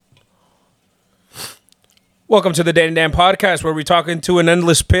Welcome to the Dan and Dan podcast, where we talk into an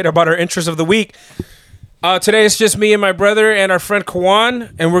endless pit about our interests of the week. Today it's just me and my brother and our friend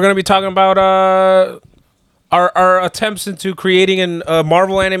Kawan, and we're going to be talking about our attempts into creating a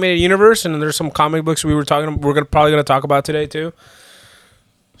Marvel animated universe. And there's some comic books we're probably going to talk about today too.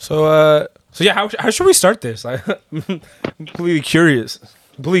 So yeah, how should we start this? I'm completely curious,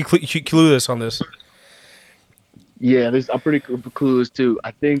 completely clueless on this. Yeah, I'm pretty clueless too.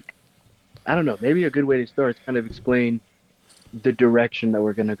 I don't know, maybe a good way to start is kind of explain the direction that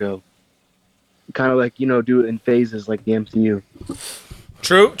we're going to go. Kind of like, do it in phases like the MCU.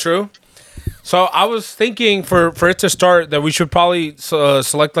 True. So I was thinking for it to start that we should probably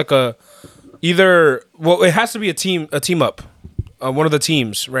select like it has to be a team up, one of the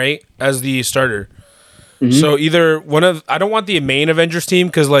teams, right, as the starter. Mm-hmm. So either I don't want the main Avengers team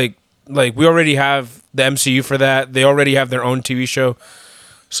because like we already have the MCU for that. They already have their own TV show.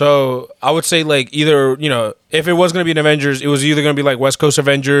 So I would say like either, if it was going to be an Avengers, it was either going to be like West Coast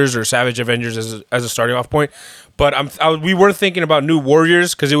Avengers or Savage Avengers as a starting off point. But we were thinking about New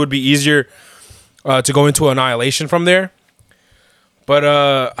Warriors because it would be easier to go into Annihilation from there. But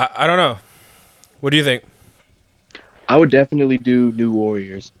I don't know. What do you think? I would definitely do New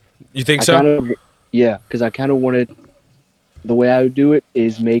Warriors. You think so? Yeah, because I kind of wanted, the way I would do it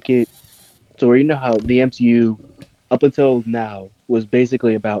is make it, so you know how the MCU up until now was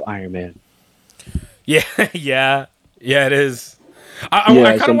basically about Iron Man. Yeah, it is.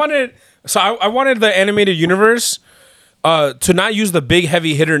 I kind of wanted. So I wanted the animated universe to not use the big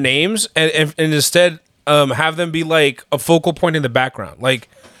heavy hitter names and instead have them be like a focal point in the background. Like,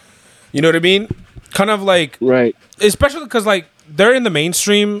 you know what I mean? Kind of like, right. Especially because like they're in the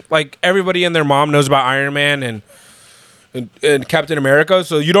mainstream. Like everybody and their mom knows about Iron Man and Captain America.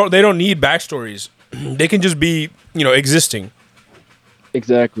 So they don't need backstories. They can just be existing.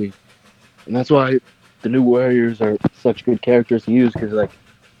 Exactly, and that's why the New Warriors are such good characters to use because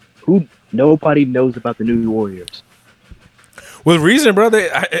nobody knows about the New Warriors. With reason, bro.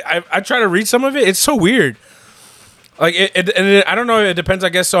 I try to read some of it. It's so weird. Like I don't know. It depends, I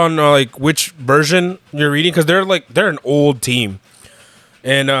guess, on like which version you're reading because they're an old team,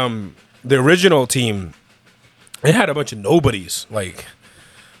 and the original team, it had a bunch of nobodies like.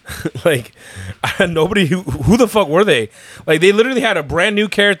 Like nobody who the fuck were they? Like they literally had a brand new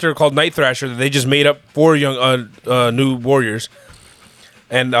character called Night Thrasher that they just made up for young New Warriors,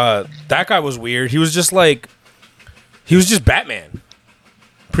 and that guy was weird. He was just Batman,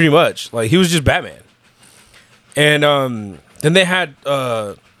 pretty much. Like he was just Batman. And then they had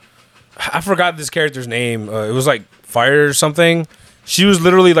I forgot this character's name. It was like Fire or something. She was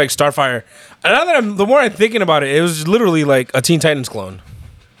literally like Starfire. And now that the more I'm thinking about it, it was literally like a Teen Titans clone.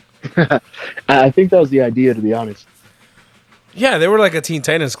 I think that was the idea, to be honest. Yeah, they were like a Teen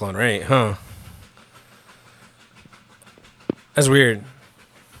Titans clone, right? Huh. That's weird.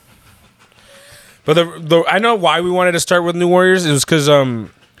 But I know why we wanted to start with New Warriors. It was because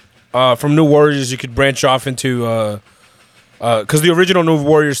from New Warriors you could branch off into because the original New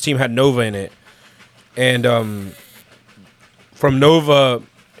Warriors team had Nova in it, and from Nova,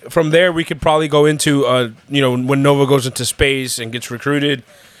 from there we could probably go into when Nova goes into space and gets recruited.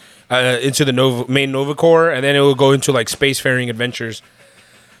 Into the main Nova Corps, and then it will go into like spacefaring adventures.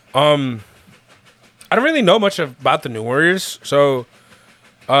 I don't really know much about the New Warriors, so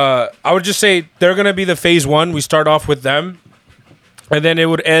I would just say they're gonna be the phase 1. We start off with them, and then it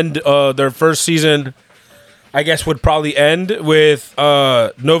would end. Their first season, I guess, would probably end with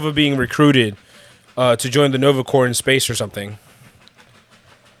Nova being recruited to join the Nova Corps in space or something.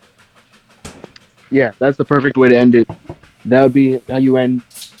 Yeah, that's the perfect way to end it. That would be how you end.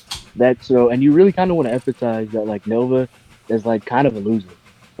 And you really kind of want to emphasize that like Nova is like kind of a loser.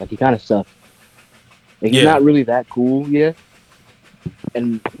 Like he kind of sucks. Like he's not really that cool yet.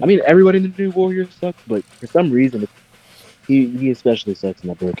 And I mean everybody in the New Warriors sucks, but for some reason he especially sucks in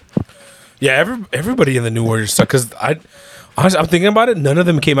that book. Yeah, everybody in the New Warriors sucks because I'm thinking about it. None of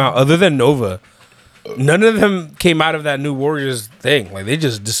them came out other than Nova. None of them came out of that New Warriors thing. Like they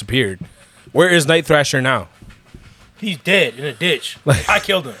just disappeared. Where is Night Thrasher now? He's dead in a ditch. I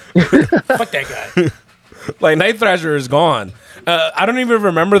killed him. Fuck that guy. Like Night Thrasher is gone. I don't even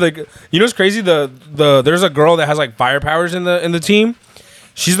remember what's crazy? There's a girl that has like fire powers in the team.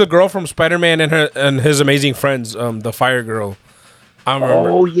 She's the girl from Spider-Man and his Amazing Friends. The Fire Girl. I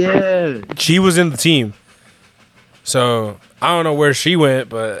remember. Oh yeah. She was in the team. So I don't know where she went,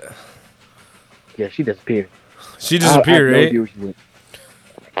 but yeah, she disappeared. She disappeared, right? I know she went.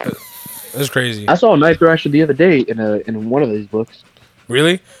 That's crazy. I saw Night Thrasher the other day in one of these books.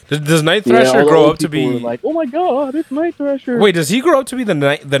 Really? Does Night Thrasher grow up to be like, oh my god, it's Night Thrasher? Wait, does he grow up to be the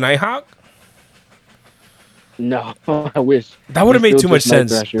Nighthawk? No, I wish. That would have He's made still too much just Night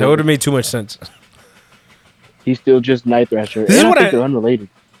sense. Thrasher. That would have made too much sense. He's still just Night Thrasher. This is and what I think I- they're unrelated.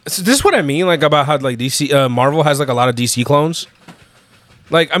 So this is what I mean, like about how like DC, Marvel has like a lot of DC clones.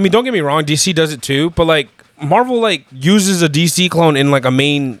 Like, I mean, don't get me wrong, DC does it too, but like Marvel like uses a DC clone in like a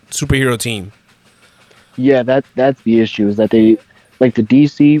main superhero team. Yeah, that's the issue. Is that they like the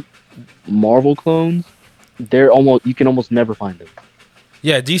DC Marvel clones? They're almost you can almost never find them.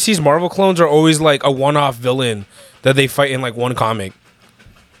 Yeah, DC's Marvel clones are always like a one-off villain that they fight in like one comic.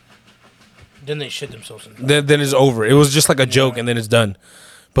 Then they shit themselves in. Then it's over. It was just like a joke, and then it's done.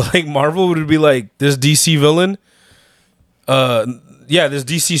 But like Marvel would be like this DC villain. This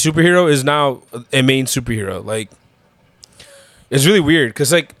DC superhero is now a main superhero. Like, it's really weird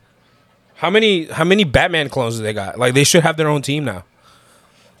because like, how many Batman clones do they got? Like, they should have their own team now.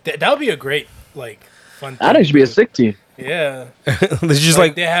 That would be a great like fun. That actually be a sick team. Yeah. It's just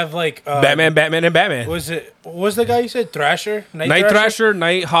like they have like Batman, and Batman. What was the guy you said? Thrasher? Night Thrasher,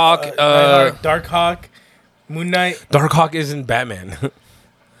 Nighthawk, Nighthawk, Darkhawk, Moon Knight. Darkhawk isn't Batman.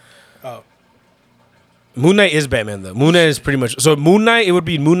 Oh. Moon Knight is Batman though. Moon Knight is pretty much so. Moon Knight, it would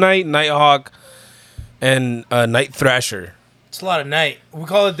be Moon Knight, Nighthawk, and Night Thrasher. It's a lot of night. We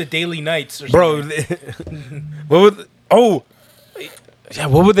call it the Daily Nights or Bro, something. what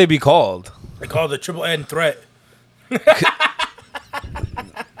would they be called? They call it the Triple N Threat.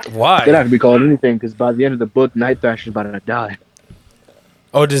 Why? They don't have to be called anything because by the end of the book, Night Thrasher's about to die.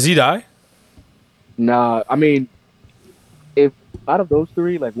 Oh, does he die? Nah, I mean, if out of those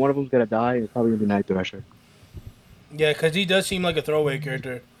three, like one of them's gonna die, it's probably gonna be Night Thrasher. Yeah, because he does seem like a throwaway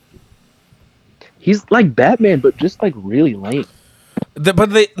character. He's like Batman, but just like really lame. But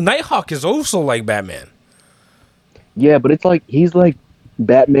Nighthawk is also like Batman. Yeah, but it's like he's like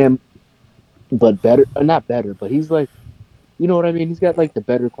Batman, but better. Not better, but he's like, you know what I mean? He's got like the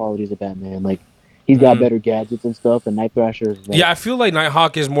better qualities of Batman. Like he's got better gadgets and stuff. And Night Thrasher is like, Yeah, I feel like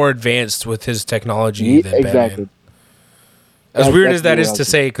Nighthawk is more advanced with his technology he- than exactly. Batman. As weird That's as that the is way I to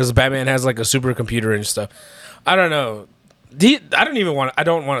say, because Batman has like a supercomputer and stuff. I don't know. I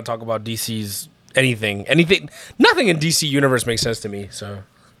don't want to talk about DC's anything. Nothing in DC universe makes sense to me. So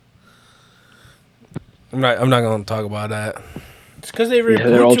I'm not going to talk about that. It's because they they're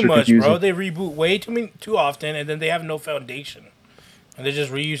reboot ultra too much, confusing. bro. They reboot way too often, and then they have no foundation, and they're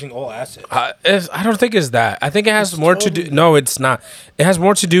just reusing old assets. I don't think it's that. I think it has It's more to totally- do. No, it's not. It has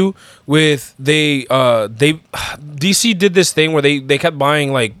more to do with DC did this thing where they kept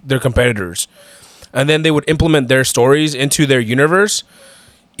buying like their competitors, and then they would implement their stories into their universe,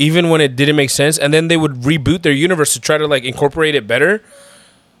 even when it didn't make sense, and then they would reboot their universe to try to like incorporate it better,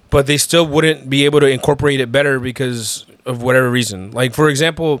 but they still wouldn't be able to incorporate it better because of whatever reason. Like for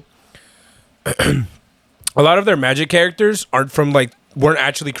example, a lot of their magic characters weren't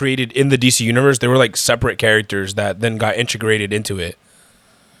actually created in the DC universe. They were like separate characters that then got integrated into it.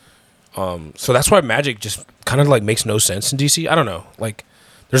 So that's why magic just kind of like makes no sense in DC. I don't know. Like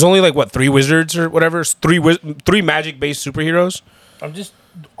there's only like 3 wizards or whatever, 3 magic based superheroes.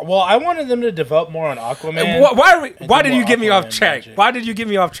 I wanted them to develop more on Aquaman. And why did you get me off Aquaman track? magic. Why did you get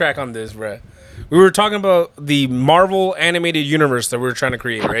me off track on this, bruh? We were talking about the Marvel animated universe that we were trying to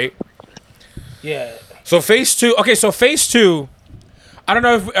create, right? Yeah. So phase 2. Okay, so phase 2. I don't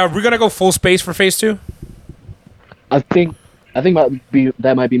know if we're gonna go full space for phase 2. I think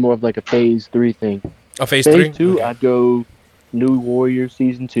that might be more of like a phase 3 thing. Oh, phase 3. Phase 2, I'd go New Warriors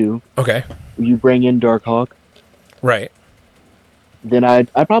season 2. Okay, You bring in Darkhawk. right. Then I'd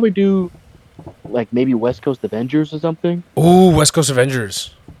probably do like maybe West Coast Avengers or something. Ooh, West Coast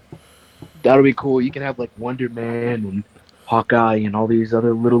Avengers. That'll be cool. You can have like Wonder Man and Hawkeye and all these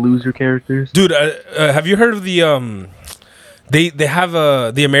other little loser characters. Dude, have you heard of the They have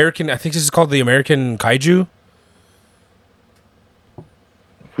the American. I think this is called the American Kaiju.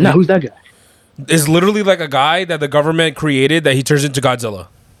 Now who's that guy? It's literally like a guy that the government created that he turns into Godzilla.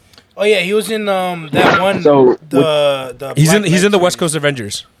 Oh yeah, he was in that one. So, the He's Black in the Knight West series. Coast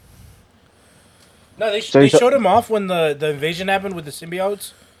Avengers. No, So they you showed him off when the invasion happened with the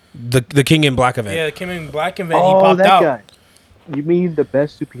symbiotes. The King in Black event. Yeah, the King in Black event. he Oh, popped that out. guy. You mean the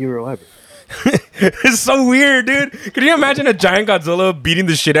best superhero ever? It's so weird, dude. Can you imagine a giant Godzilla beating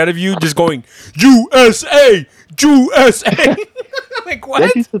the shit out of you, just going USA, USA? Like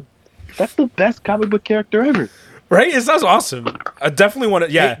what? That's the best comic book character ever. Right? It sounds awesome. I definitely want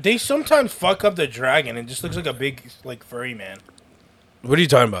to. Yeah. They sometimes fuck up the dragon. It just looks like a big like furry man. What are you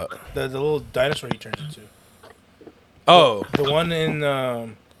talking about? The little dinosaur he turns into. Oh, The one in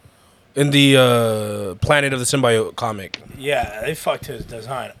in the Planet of the Symbiote comic. yeah, they fucked his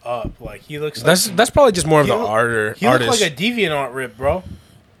design up. Like he looks like That's probably just more of he the look- artist. he looked like a deviant art rip, bro.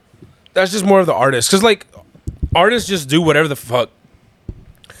 That's just more of the artist, because like artists just do whatever the fuck.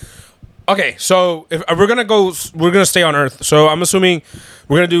 Okay, so if we're gonna stay on Earth. So I'm assuming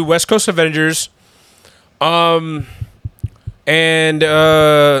we're gonna do West Coast Avengers, and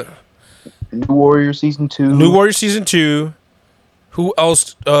New Warrior season 2. New Warrior season 2. Who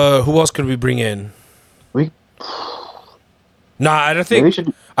else? Who else could we bring in? We Nah, I don't maybe think.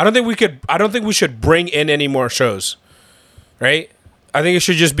 should. I don't think we could. I don't think we should bring in any more shows. Right? I think it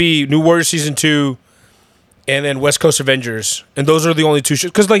should just be New Warrior season 2, and then West Coast Avengers, and those are the only two shows.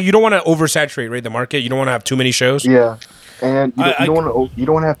 Because like you don't want to oversaturate, right, the market. You don't want to have too many shows. Yeah, and you I- don't want to. You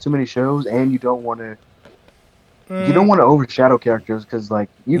don't want to have too many shows, and you don't want to. You don't want to overshadow characters because, like,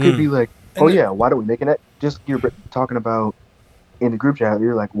 you could be like, "Oh And yeah, why don't we make it?" Just you're talking about in the group chat.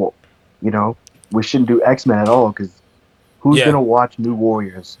 You're like, "Well, we shouldn't do X-Men at all because who's Yeah. gonna watch New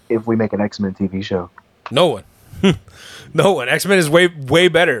Warriors if we make an X-Men TV show?" No one. No one. X-Men is way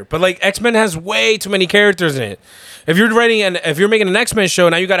better. But like X-Men has way too many characters in it. If you're making an X-Men show,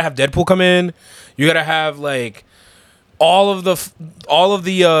 now you got to have Deadpool come in. You got to have like all of the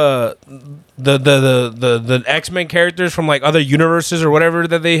X-Men characters from like other universes or whatever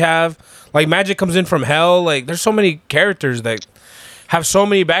that they have. Like Magic comes in from hell. Like there's so many characters that have so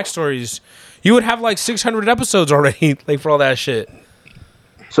many backstories. You would have like 600 episodes already like for all that shit.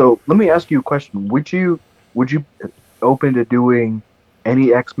 So let me ask you a question: Would you open to doing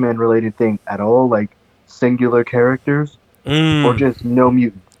any X-Men related thing at all, like singular characters, or just no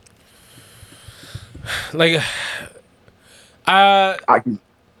mutant? Like I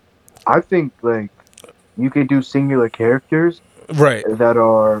think like you could do singular characters right. that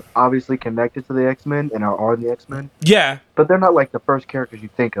are obviously connected to the X-Men and are the X-Men, Yeah. but they're not like the first characters you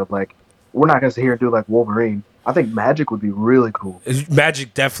think of. Like, we're not gonna sit here and do like Wolverine. I think Magic would be really cool.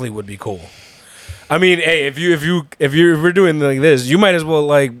 Magic definitely would be cool. I mean, hey, if we're doing like this, you might as well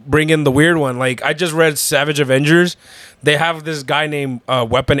like bring in the weird one. Like I just read Savage Avengers. They have this guy named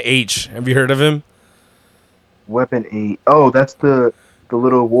Weapon H. Have you heard of him? Weapon 8. Oh, that's the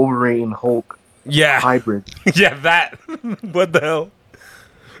little Wolverine Hulk Yeah. hybrid. Yeah, that. What the hell?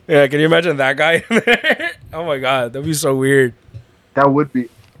 Yeah, can you imagine that guy in there? Oh my god, that'd be so weird. That would be.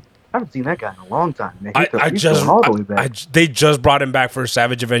 I haven't seen that guy in a long time, man. He's going all the way back. They just brought him back for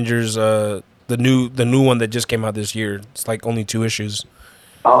Savage Avengers. The new one that just came out this year. It's like only 2 issues.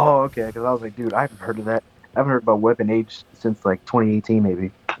 Oh, okay. Because I was like, dude, I haven't heard of that. I haven't heard about Weapon H since like 2018,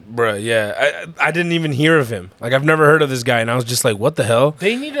 maybe. Bruh, yeah. I didn't even hear of him. Like, I've never heard of this guy, and I was just like, what the hell?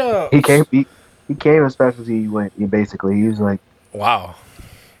 They need a. He came as fast as he went. Basically, he was like, Wow.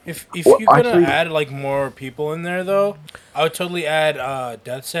 If Well, you're gonna actually- add like more people in there though, I would totally add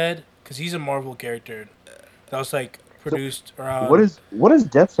Death's Head because he's a Marvel character that was like produced around. what does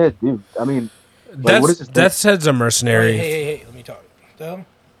Death's Head do? I mean, like, what is his thing? Death's Head's a mercenary. Hey, let me talk. So,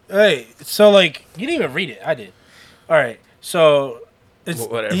 hey, so like you didn't even read it. I did. All right, so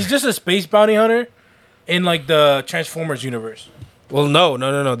Whatever. he's just a space bounty hunter in like the Transformers universe. Well, no.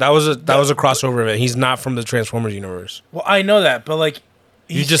 That was a crossover event. He's not from the Transformers universe. Well, I know that, but like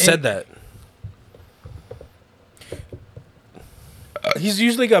You just said that. He's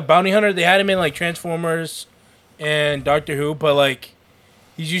usually like a bounty hunter. They had him in like Transformers and Doctor Who, but like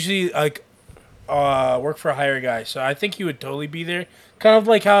he's usually like work for a hire guy. So I think he would totally be there. Kind of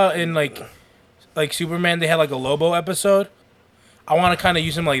like how in like Superman they had like a Lobo episode. I want to kind of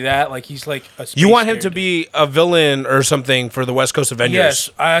use him like that. Like he's like a space You want him to character. be a villain or something for the West Coast Avengers. Yes,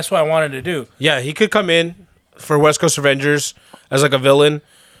 that's what I wanted to do. Yeah, he could come in for West Coast Avengers as like a villain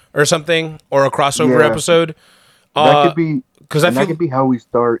or something, or a crossover Yeah. episode. That could be because I and that feel could be how we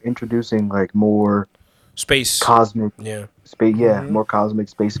start introducing like more space. cosmic Yeah, space. Yeah, more cosmic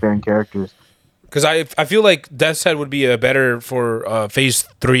spacefaring characters. because I feel like Death's Head would be a better for Phase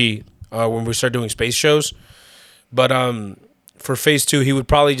 3 when we start doing space shows. But for Phase 2, he would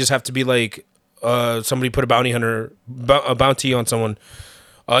probably just have to be like somebody put a bounty hunter a bounty on someone.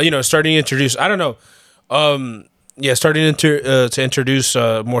 Starting to introduce. I don't know. Starting to introduce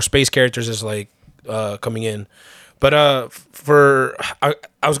more space characters is like coming in. But I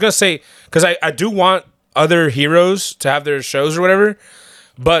was gonna say, because I do want other heroes to have their shows or whatever,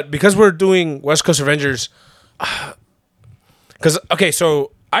 but because we're doing West Coast Avengers, because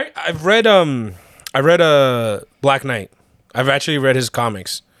so I've read Black Knight. I've actually read his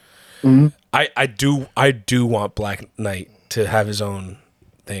comics. Mm-hmm. I do want Black Knight to have his own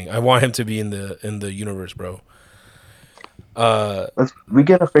thing. I want him to be in the universe, bro. We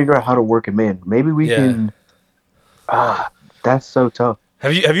gotta figure out how to work him in. Maybe we can. That's so tough.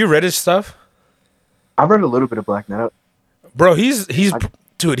 Have you read his stuff? I've read a little bit of Black Knight. Bro, he's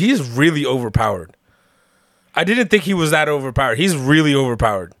really overpowered. I didn't think he was that overpowered. He's really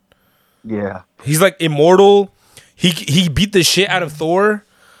overpowered. Yeah, He's like immortal. he beat the shit out of Thor,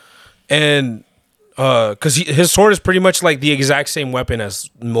 and because his sword is pretty much like the exact same weapon as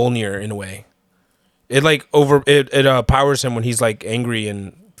Mjolnir in a way. It like powers him when he's like angry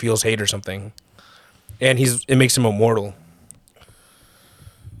and feels hate or something, and it makes him immortal.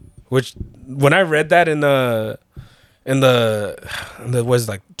 Which when I read that in the was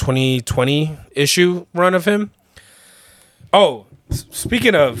like 2020 issue run of him. Oh,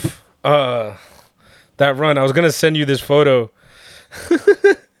 speaking of that run, I was gonna send you this photo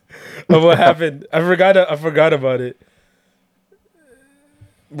of what happened. I forgot about it.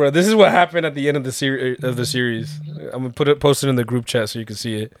 Bro, this is what happened at the end of the series. I'm gonna post it in the group chat so you can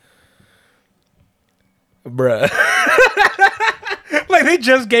see it. Bruh. Like they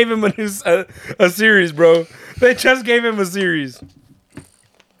just gave him a series, bro. They just gave him a series.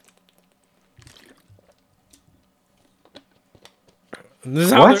 This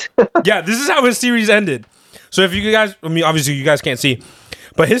is how this is how his series ended. So if you guys, I mean, obviously you guys can't see,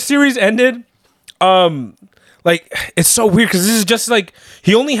 but his series ended. Like it's so weird because this is just like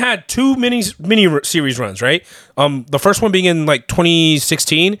he only had 2 mini series runs, right? The first one being in like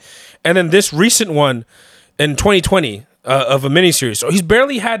 2016, and then this recent one in 2020 of a mini series. So he's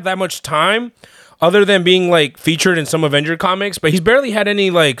barely had that much time, other than being like featured in some Avenger comics, but he's barely had any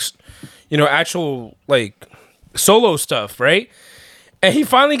like, actual like solo stuff, right? And he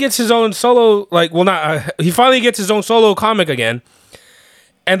finally gets his own solo, he finally gets his own solo comic again,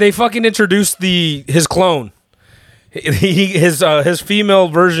 and they fucking introduced his clone. His female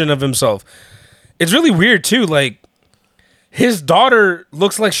version of himself. It's really weird too. Like his daughter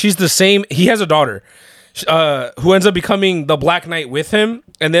looks like she's the same. He has a daughter who ends up becoming the Black Knight with him,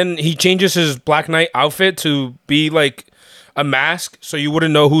 and then he changes his Black Knight outfit to be like a mask, so you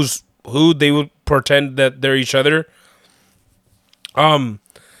wouldn't know who's who. They would pretend that they're each other. So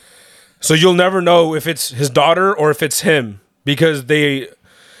you'll never know if it's his daughter or if it's him because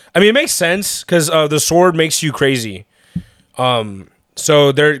it makes sense because the sword makes you crazy.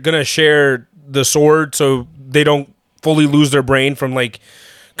 So they're gonna share the sword so they don't fully lose their brain from like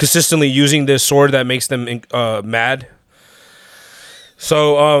consistently using this sword that makes them mad.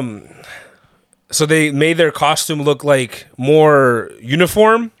 So so they made their costume look like more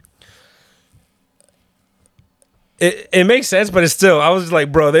uniform. It makes sense, but it's still, I was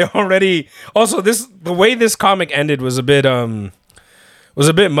like, bro, they already also the way this comic ended was a bit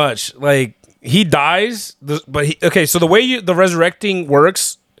much. Like he dies, but okay. So the way the resurrecting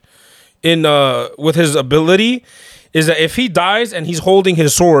works in with his ability is that if he dies and he's holding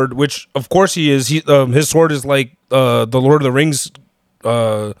his sword, which of course he is, his sword is like the Lord of the Rings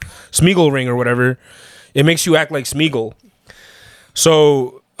Smeagol ring or whatever. It makes you act like Smeagol.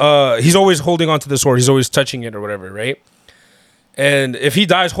 So he's always holding onto the sword. He's always touching it or whatever, right? And if he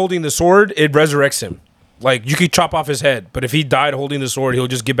dies holding the sword, it resurrects him. Like you could chop off his head, but if he died holding the sword, he'll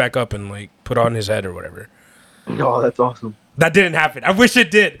just get back up and like put on his head or whatever. Oh, that's awesome. That didn't happen. I wish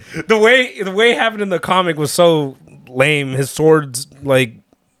it did. The way it happened in the comic was so lame. His swords like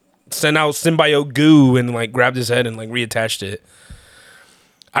sent out symbiote goo and like grabbed his head and like reattached it.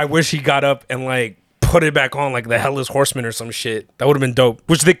 I wish he got up and like put it back on like the Headless Horseman or some shit. That would have been dope.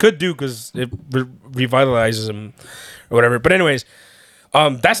 Which they could do because it revitalizes him or whatever. But anyways,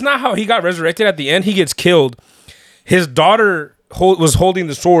 that's not how he got resurrected at the end. He gets killed. His daughter was holding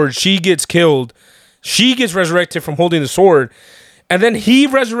the sword. She gets killed. She gets resurrected from holding the sword. And then he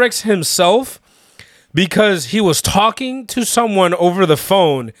resurrects himself because he was talking to someone over the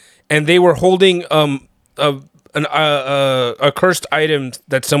phone and they were holding a cursed item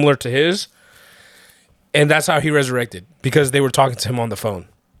that's similar to his. And that's how he resurrected, because they were talking to him on the phone.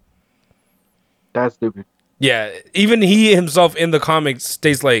 That's stupid. Yeah, even he himself in the comics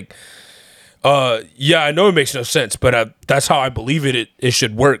states like, yeah, I know it makes no sense, but that's how I believe it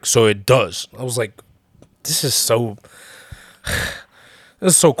should work, so it does. I was like, this is so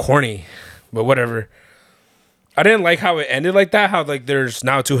corny, but whatever. I didn't like how it ended like that, how like there's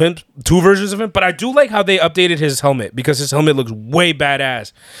now two versions of him, but I do like how they updated his helmet, because his helmet looks way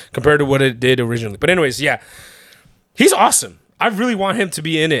badass compared to what it did originally. But anyways, yeah, he's awesome. I really want him to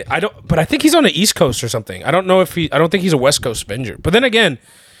be in it. But I think he's on the East Coast or something. I don't think he's a West Coast Avenger. But then again,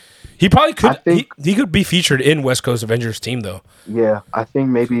 he probably could. He could be featured in West Coast Avengers team though. Yeah, I think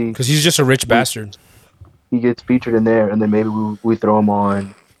maybe because he's just a rich bastard. He gets featured in there, and then maybe we throw him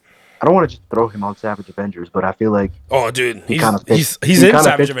on. I don't want to just throw him on Savage Avengers, but I feel like dude, he's in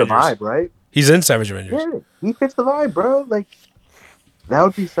Savage Avengers. The vibe, right? He's in Savage Avengers. Yeah, he fits the vibe, bro. Like that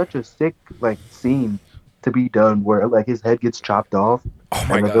would be such a sick like scene to be done where like his head gets chopped off, oh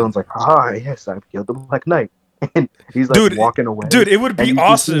my and the God. villain's like, yes, I've killed the Black Knight. and he's like Dude, walking away. dude, it would and be you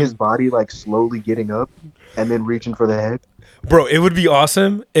can see his awesome. body like slowly getting up and then reaching for the head. Bro, it would be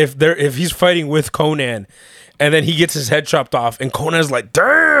awesome if he's fighting with Conan and then he gets his head chopped off and Conan's like,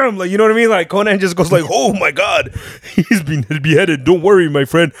 damn, like, you know what I mean? Like Conan just goes like, oh my God, he's been beheaded. Don't worry, my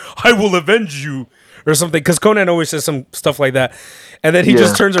friend. I will avenge you or something. Because Conan always says some stuff like that. And then he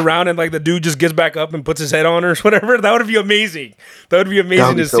just turns around and like the dude just gets back up and puts his head on or whatever. That would be amazing. That would be That amazing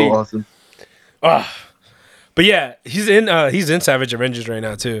would be to so see. awesome. But yeah, he's in Savage Avengers right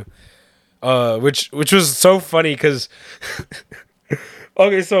now too. Which was so funny because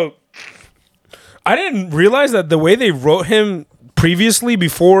okay, so I didn't realize that the way they wrote him previously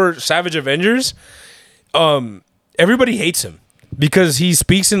before Savage Avengers, everybody hates him because he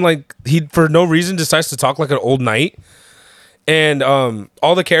speaks in like he for no reason decides to talk like an old knight. And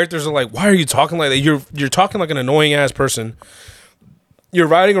all the characters are like, why are you talking like that? You're talking like an annoying ass person. You're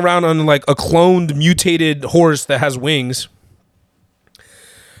riding around on like a cloned mutated horse that has wings.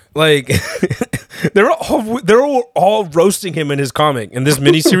 Like they're all roasting him in his comic in this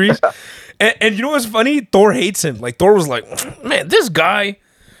miniseries. and you know what's funny? Thor hates him. Like Thor was like, man, this guy,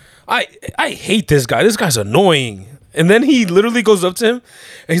 I hate this guy. This guy's annoying. And then he literally goes up to him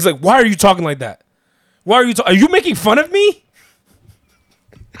and he's like, why are you talking like that? Why are you are you making fun of me?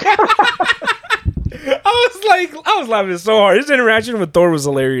 I was laughing so hard. His interaction with Thor was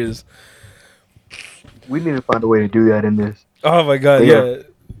hilarious. We need to find a way to do that in this. Oh my God, But yeah.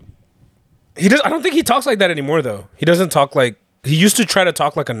 He does. I don't think he talks like that anymore, though. He doesn't talk like he used to try to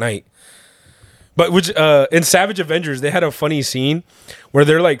talk like a knight. But which in Savage Avengers, they had a funny scene where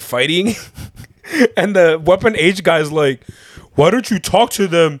they're like fighting, and the Weapon H guy's like, "Why don't you talk to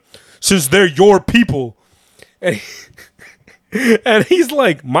them since they're your people?" And and he's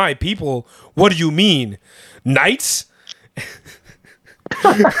like, "My people? What do you mean, knights?"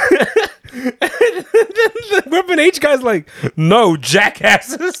 The Weapon H guy's like, "No,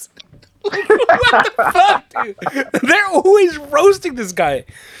 jackasses." Like, what the fuck, dude? They're always roasting this guy.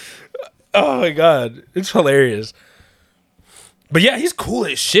 Oh my God, it's hilarious. But yeah, he's cool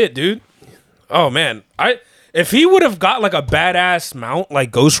as shit, dude. Oh man, if he would have got like a badass mount, like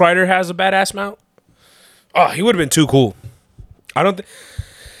Ghost Rider has a badass mount, oh, he would have been too cool. I don't think.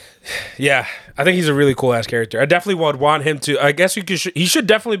 Yeah, I think he's a really cool ass character. I definitely would want him to. I guess he should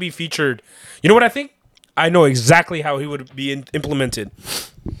definitely be featured. You know what I think? I know exactly how he would be implemented.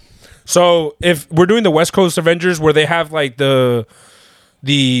 So if we're doing the West Coast Avengers, where they have like the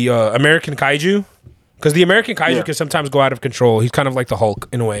American Kaiju, because the American Kaiju can sometimes go out of control. He's kind of like the Hulk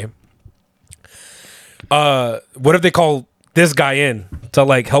in a way. What if they call this guy in to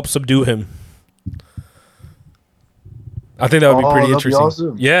like help subdue him? I think that would be pretty interesting.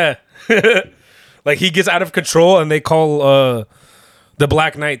 Awesome. Yeah. Like he gets out of control and they call the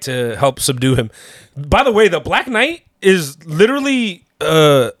Black Knight to help subdue him. By the way, the Black Knight is literally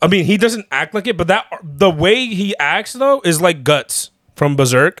I mean, he doesn't act like it, but the way he acts though is like Guts from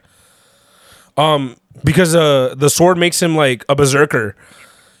Berserk. Because the sword makes him like a berserker.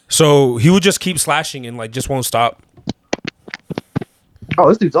 So he would just keep slashing and like just won't stop. Oh,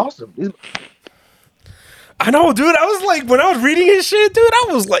 this dude's awesome. I know, dude. I was like, when I was reading his shit, dude, I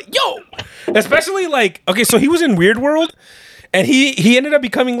was like, yo. Especially like, okay, so he was in Weird World, and he ended up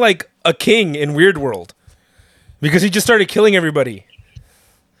becoming like a king in Weird World because he just started killing everybody.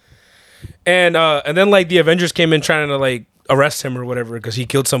 And then like the Avengers came in trying to like arrest him or whatever because he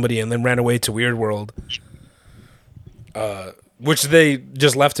killed somebody and then ran away to Weird World. Which they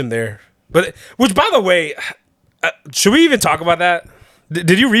just left him there. But which, by the way, should we even talk about that?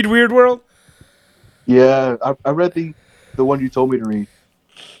 Did you read Weird World? Yeah, I read the one you told me to read.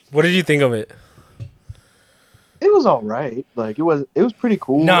 What did you think of it? It was all right. Like it was pretty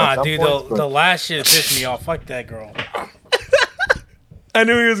cool. Nah, at some dude, points, the last shit pissed me off. Fuck that girl. I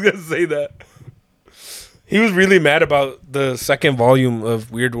knew he was gonna say that. He was really mad about the second volume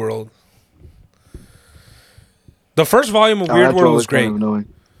of Weird World. The first volume of Weird World was great.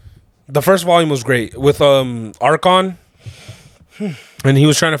 The first volume was great with Archon, and he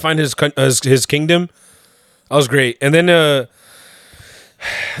was trying to find his kingdom. That was great. And then the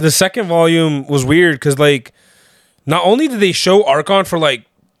second volume was weird because like not only did they show Archon for like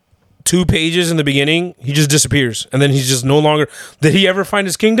 2 pages in the beginning, he just disappears, and then he's just no longer. Did he ever find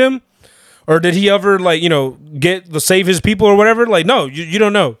his kingdom, or did he ever like save his people or whatever? Like no, you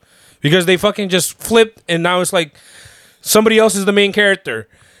don't know because they fucking just flipped, and now it's like somebody else is the main character.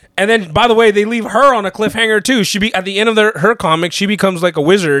 And then, by the way, they leave her on a cliffhanger too. She be at the end of her comic, she becomes like a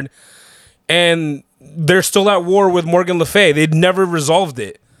wizard, and they're still at war with Morgan Le Fay. They'd never resolved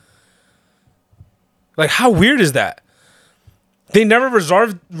it. Like, how weird is that? They never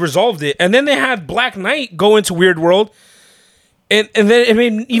resolved it, and then they had Black Knight go into Weird World, and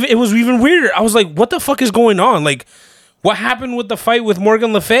then it was even weirder. I was like, what the fuck is going on? Like, what happened with the fight with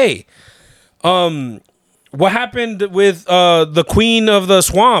Morgan Le Fay? What happened with the Queen of the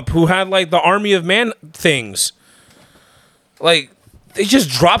Swamp, who had like the Army of Man things? Like, they just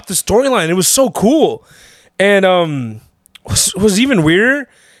dropped the storyline. It was so cool, and was even weirder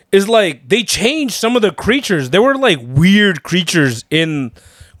is like they changed some of the creatures. There were like weird creatures in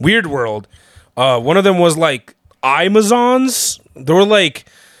Weird World. One of them was like Amazons. They were like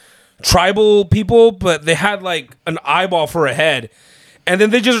tribal people, but they had like an eyeball for a head. And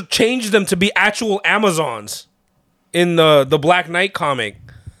then they just changed them to be actual Amazons in the Black Knight comic.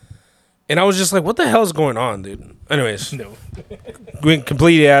 And I was just like, what the hell is going on, dude? Anyways, No. going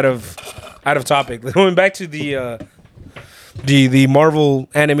completely out of topic. Going back to the Marvel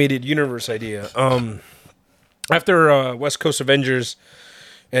animated universe idea. After West Coast Avengers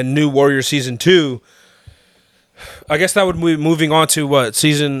and New Warrior Season 2, I guess that would be moving on to what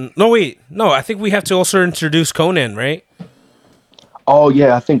season? No, wait, no. I think we have to also introduce Conan, right? Oh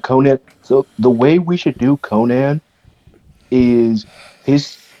yeah, I think Conan. So the way we should do Conan is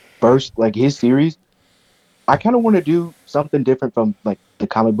his first, like his series. I kind of want to do something different from like the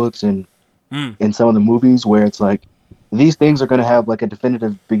comic books and in some of the movies, where it's like these things are going to have like a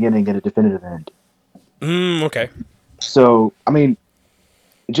definitive beginning and a definitive end. Okay. So I mean,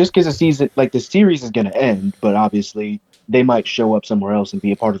 just because a season like the series is going to end, but obviously they might show up somewhere else and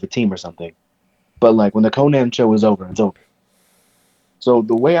be a part of a team or something. But like when the Conan show is over, it's over. So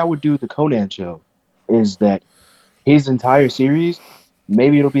the way I would do the Conan show is that his entire series,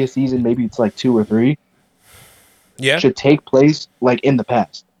 maybe it'll be a season, maybe it's like 2 or 3, should take place like in the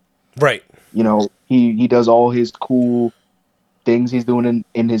past. Right. You know, he does all his cool things he's doing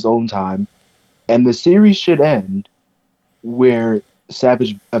in his own time. And the series should end where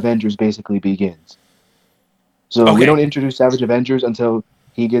Savage Avengers basically begins. So we don't introduce Savage Avengers until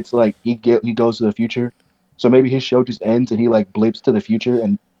he gets like he goes to the future. So maybe his show just ends and he like blips to the future,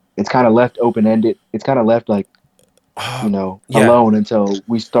 and it's kind of left open ended. It's kind of left like alone until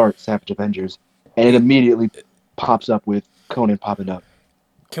we start Savage Avengers, and it immediately pops up with Conan popping up.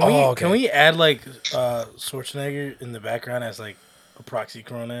 Can we add like Schwarzenegger in the background as like a proxy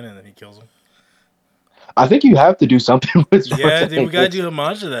Conan, and then he kills him? I think you have to do something with Schwarzenegger. Yeah, dude, we gotta do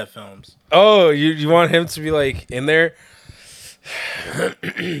homage to that films. Oh, you want him to be like in there?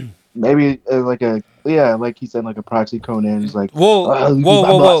 Maybe like he said, like a proxy Conan is like, whoa.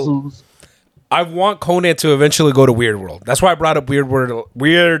 I want Conan to eventually go to Weird World. That's why I brought up Weird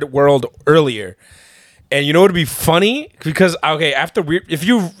World earlier. And you know what would be funny? Because after if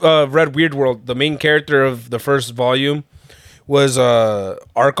you read Weird World, the main character of the first volume was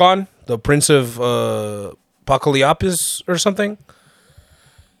Archon, the Prince of Apocalypse or something.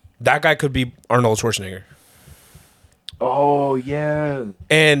 That guy could be Arnold Schwarzenegger. Oh yeah.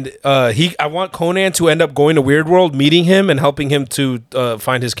 And I want Conan to end up going to Weird World, meeting him, and helping him to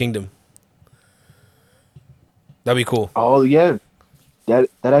find his kingdom. That'd be cool. Oh yeah, that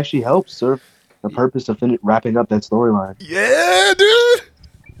actually helps serve the purpose of wrapping up that storyline. Yeah, dude.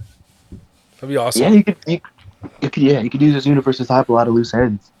 That'd be awesome. Yeah, you could use this universe to tie up a lot of loose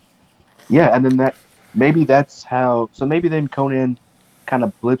ends. Yeah, and then maybe that's how. So maybe then Conan kind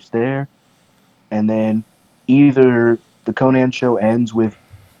of blips there, and then either the Conan show ends with,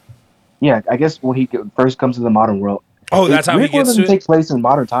 I guess when he first comes to the modern world. Oh, that's how he gets to it? Takes place in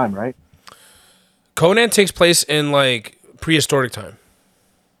modern time, right? Conan takes place in like prehistoric time.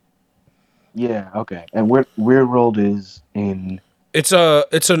 Yeah, okay. And Weird World is in... It's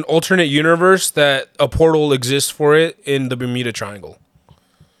an alternate universe that a portal exists for it in the Bermuda Triangle.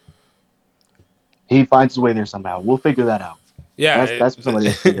 He finds his way there somehow. We'll figure that out. Yeah. That's what somebody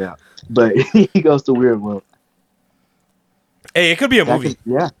else figure out. But he goes to Weird World. Hey, it could be a movie.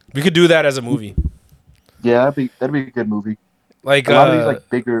 Yeah. We could do that as a movie. Yeah, that'd be a good movie. Like a lot of these like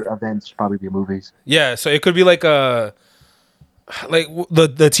bigger events should probably be movies. Yeah, so it could be like the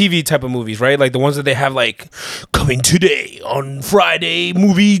TV type of movies, right? Like the ones that they have like coming today on Friday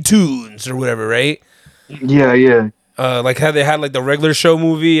movie tunes or whatever, right? Yeah. Like how they had like the regular show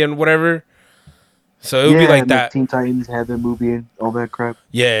movie and whatever. So it would be like that. Teen Titans had their movie and all that crap.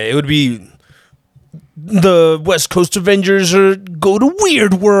 Yeah, it would be the West Coast Avengers go to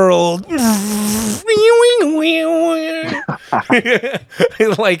Weird World.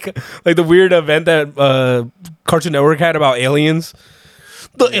 like the weird event that Cartoon Network had about aliens.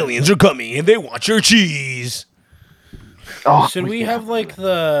 The aliens are coming and they want your cheese. Oh, should we have like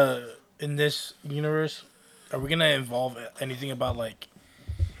in this universe? Are we gonna involve anything about like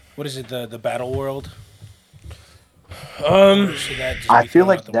what is it, the battle world? Should that just I be feel thrown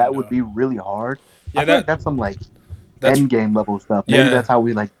like out the that would window? be really hard. Yeah, I feel like that's some like that's end game level stuff. Maybe Yeah. that's how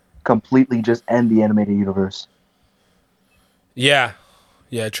we like completely just end the animated universe. yeah,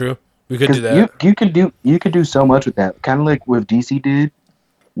 true. We could do Because that. you could do so much with that. Kind of like what DC did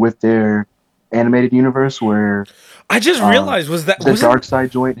with their animated universe, where I just realized the Dark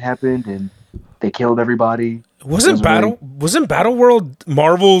Side joint happened and they killed everybody. wasn't Battle World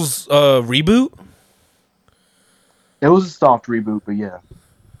Marvel's reboot? It was a soft reboot, but yeah,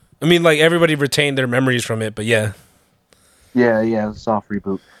 I mean, like everybody retained their memories from it, but yeah. yeah, it was a soft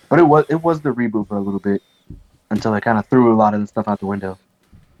reboot. But it was the reboot for a little bit until they kind of threw a lot of the stuff out the window.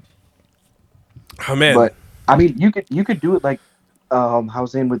 Oh man. But I mean, you could do it like I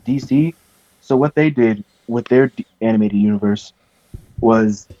was saying with DC. So what they did with their animated universe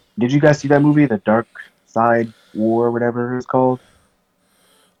was, did you guys see that movie, The Dark Side War, whatever it's called?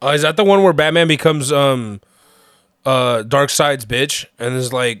 Is that the one where Batman becomes Darkseid's bitch and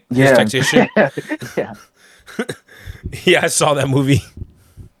is like his Yeah. tactician? Yeah. Yeah, I saw that movie.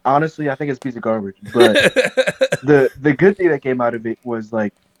 Honestly, I think it's a piece of garbage. But the good thing that came out of it was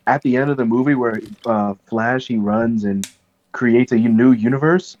like at the end of the movie where Flash he runs and creates a new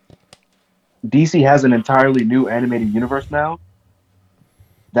universe. DC has an entirely new animated universe now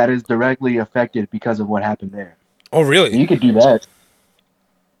that is directly affected because of what happened there. Oh really? You could do that,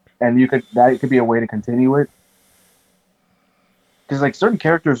 and that could be a way to continue it. Because like certain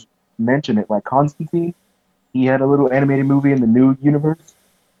characters mention it, like Constantine, he had a little animated movie in the new universe,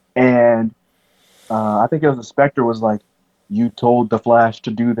 and I think it was the Spectre was like, "You told the Flash to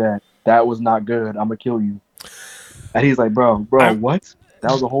do that. That was not good. I'm gonna kill you." And he's like, "Bro, what?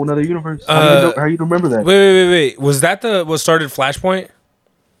 That was a whole nother universe. How you remember that?" Wait. Was that what started Flashpoint?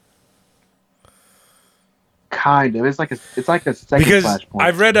 Kind of. It's like a second Because Flashpoint.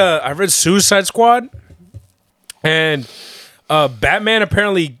 I've read Suicide Squad, and Batman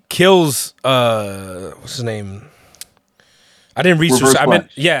apparently kills what's his name? I didn't read Reverse Suicide.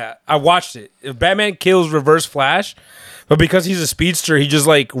 Flash. I watched it. If Batman kills Reverse Flash, but because he's a speedster, he just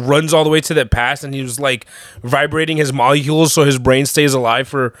like runs all the way to the past, and he was like vibrating his molecules so his brain stays alive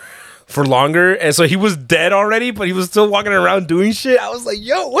for longer, and so he was dead already, but he was still walking around doing shit. I was like,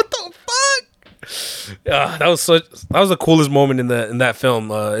 yo, what the fuck? That was the coolest moment in that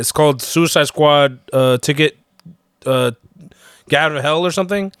film. It's called Suicide Squad Ticket Get Out of Hell or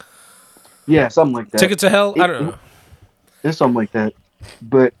something. Yeah, something like that. Ticket to Hell. I don't know. It's something like that.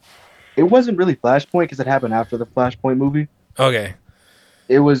 But it wasn't really Flashpoint because it happened after the Flashpoint movie. Okay.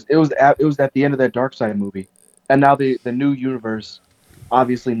 It was at the end of that Dark Side movie, and now the new universe.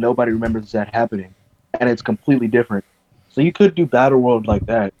 Obviously, nobody remembers that happening, and it's completely different. So you could do Battle World like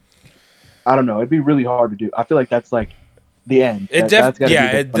that. I don't know. It'd be really hard to do. I feel like that's like the end. It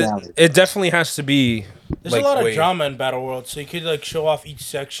definitely has to be. There's a lot of drama in Battle World, so you could like show off each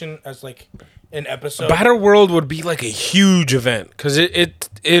section as like an episode. Battle World would be like a huge event because it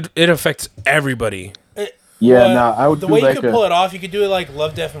affects everybody. I would. The do way like you could pull it off, you could do it like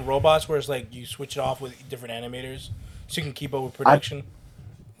Love, Death, and Robots, where it's like you switch it off with different animators, so you can keep up with production.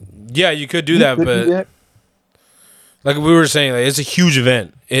 Yeah, you could do that, but like we were saying, like, it's a huge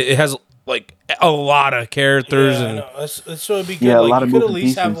event. It has like a lot of characters Yeah, and I know. So it'd be good. Yeah, a like, lot you of could at moving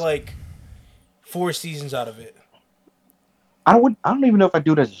least have pieces. like 4 seasons out of it. I don't even know if I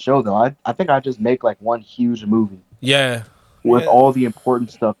do it as a show though. I think I just make like one huge movie yeah. with all the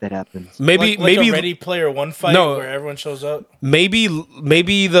important stuff that happens. Maybe like maybe a Ready Player One fight where everyone shows up. maybe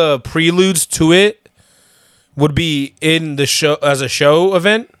the preludes to it would be in the show as a show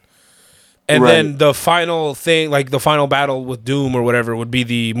event, and then Right. the final thing, like the final battle with Doom or whatever, would be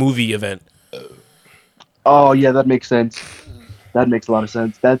the movie event. Oh yeah, that makes sense. That makes a lot of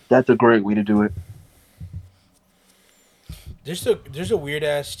sense. That's a great way to do it. There's a weird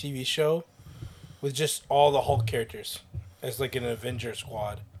ass TV show with just all the Hulk characters as like an Avenger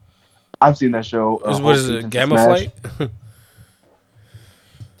squad. I've seen that show. What is Hulk it? Agents of Gamma Smash. Flight?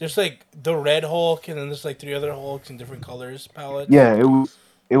 There's like the Red Hulk, and then there's like 3 other Hulks in different colors palettes. Yeah,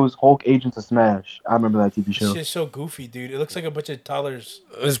 it was Hulk Agents of Smash. I remember that TV show. It's just so goofy, dude. It looks like a bunch of toddlers.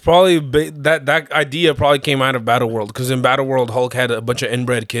 It's probably that idea probably came out of Battle World because in Battle World Hulk had a bunch of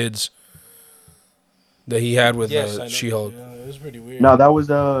inbred kids that he had with Yes, I know. She-Hulk. Yeah, it was pretty weird. No,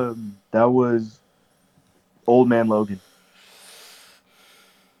 that was Old Man Logan.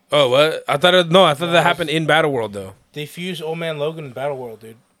 Oh, what? I thought that happened in Battle World though. They fused Old Man Logan in Battle World,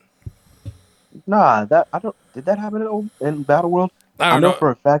 dude. Nah, did that happen in Battle World? I don't know know.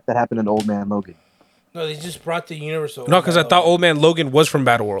 for a fact that happened in Old Man Logan. No, they just brought the universe. No, because I thought Old Man Logan was from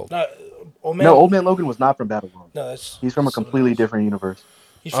Battle World. No, Old Man. No, Old Man Logan was not from Battle World. No, that's He's from a completely different universe.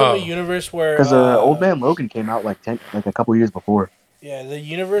 He's from Oh. a universe where Because Old Man Logan came out like a couple years before. yeah, the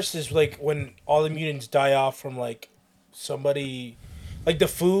universe is like when all the mutants die off from like somebody, like the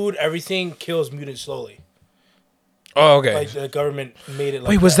food, everything kills mutants slowly. Oh, okay. Like the government made it. Like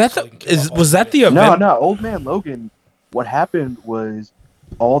Wait, was that so the they can kill off all was that the mutants. event? No, Old Man Logan. What happened was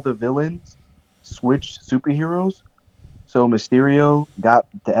all the villains switched superheroes. So Mysterio got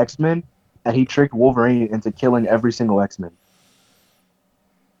the X-Men, and he tricked Wolverine into killing every single X-Men.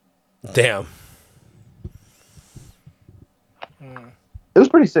 Damn. It was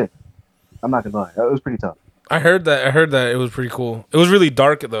pretty sick. I'm not gonna lie. It was pretty tough. I heard that. I heard that it was pretty cool. It was really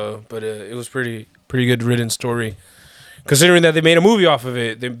dark though, but it was pretty good written story. Considering that they made a movie off of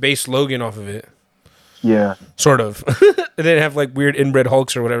it, they based Logan off of it, Yeah. sort of. They didn't have like weird inbred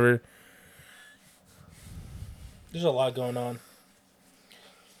Hulks or whatever. There's a lot going on.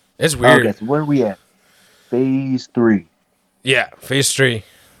 It's weird. Okay, so where are we at? Phase 3. Yeah, Phase 3.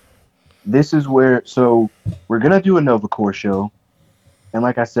 This is where, so we're gonna do a Nova Corps show, and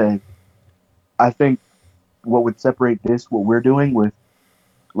like I said, I think what would separate what we're doing with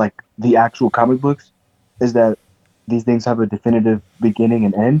like the actual comic books is that these things have a definitive beginning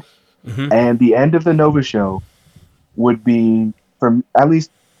and end, Mhm. and the end of the Nova show would be, from at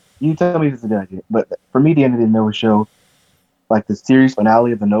least, you tell me if it's a good idea, but for me, the end of the Nova show, like the series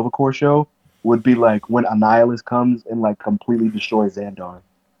finale of the Nova Corps show, would be like when Annihilus comes and like completely destroys Xandar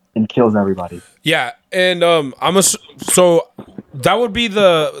and kills everybody. Yeah, and so that would be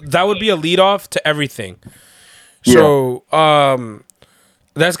a lead off to everything. So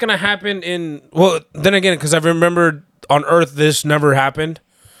that's gonna happen then again, because I remembered on Earth this never happened.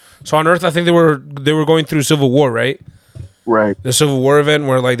 So on Earth, I think they were going through Civil War, right? Right. The Civil War event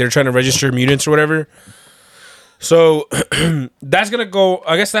where like they're trying to register mutants or whatever. So that's gonna go.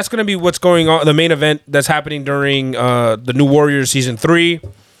 I guess that's gonna be what's going on. The main event that's happening during the New Warriors season 3.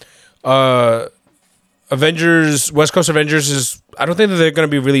 Avengers, West Coast Avengers is. I don't think that they're gonna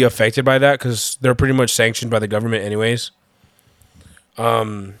be really affected by that because they're pretty much sanctioned by the government anyways.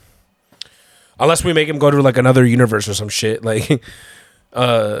 Unless we make them go to like another universe or some shit, like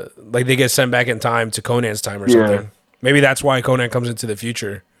they get sent back in time to Conan's time or something. Maybe that's why Conan comes into the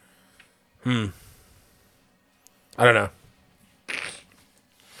future. I don't know.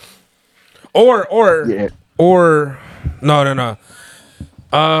 Or no.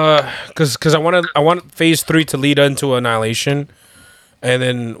 Because I want Phase 3 to lead into Annihilation, and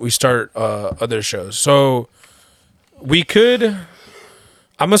then we start other shows. So we could.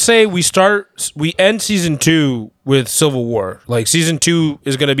 I'm gonna say we end season 2 with Civil War. Like season 2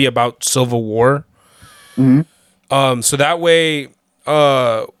 is gonna be about Civil War. So that way,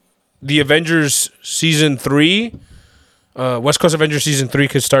 the Avengers season 3, West Coast Avengers season 3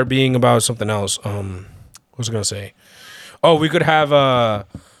 could start being about something else. What was I gonna say? Oh, we could have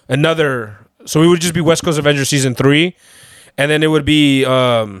another. So we would just be West Coast Avengers season 3, and then it would be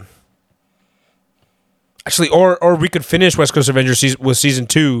actually, or we could finish West Coast Avengers with season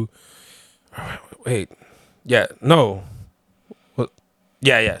 2. Wait, yeah, no.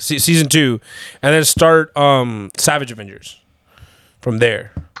 Yeah, season 2, and then start Savage Avengers from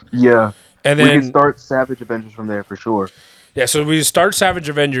there. Yeah, and we then can start Savage Avengers from there for sure. Yeah, so we start Savage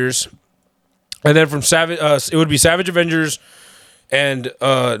Avengers, and then from Savage, it would be Savage Avengers and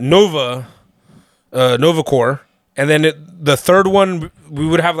Nova Corps, and then the third one we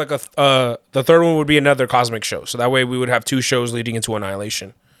would have like the third one would be another cosmic show. So that way we would have 2 shows leading into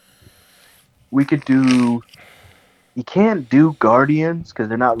Annihilation. We could do. You can't do Guardians because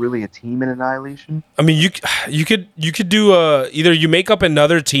they're not really a team in Annihilation. I mean, you could do either you make up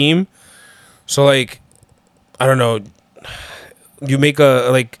another team, so like I don't know, you make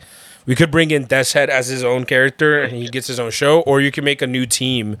we could bring in Death's Head as his own character and he gets his own show, or you can make a new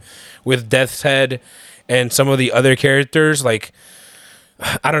team with Death's Head and some of the other characters. Like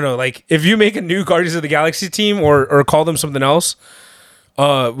I don't know, like if you make a new Guardians of the Galaxy team or call them something else,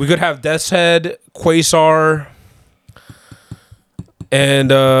 we could have Death's Head, Quasar,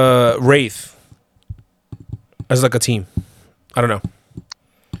 and Wraith as like a team. I don't know.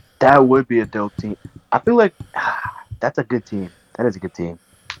 That would be a dope team. I feel like that's a good team. That is a good team.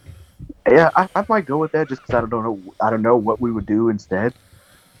 Yeah, I might go with that just because I don't know what we would do instead.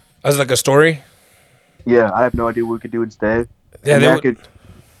 As like a story. Yeah, I have no idea what we could do instead. Yeah, and that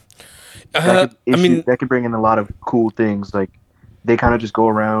that could bring in a lot of cool things. Like they kind of just go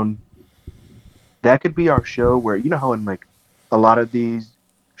around. That could be our show where you know how in like a lot of these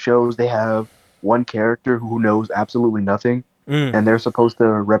shows they have one character who knows absolutely nothing, and they're supposed to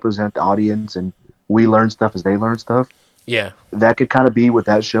represent the audience, and we learn stuff as they learn stuff. Yeah, that could kind of be what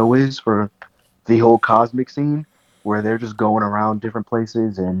that show is for the whole cosmic scene. where they're just going around different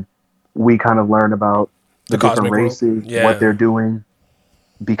places, and we kind of learn about The the different cosmic world. races, Yeah. what they're doing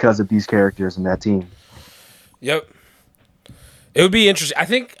because of these characters in that team. Yep. It would be interesting. I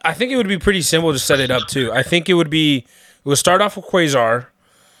think it would be pretty simple to set it up too. I think it would start off with Quasar.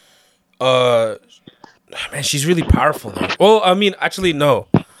 Man, she's really powerful though. Well, I mean, actually no.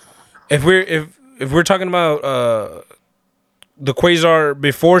 If we're talking about the Quasar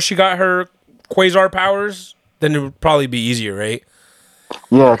before she got her Quasar powers, then it would probably be easier, right?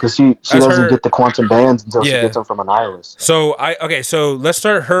 Yeah, because she That's doesn't her- get the quantum bands until she Yeah. gets them from Annihilus. So let's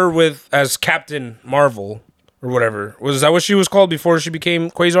start her with as Captain Marvel or whatever. Was that what she was called before she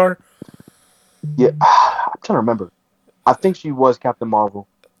became Quasar? Yeah, I'm trying to remember. I think she was Captain Marvel.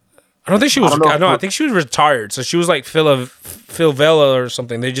 I don't think she was. I don't know if No, I her- think she was retired. So she was like Phil Vela or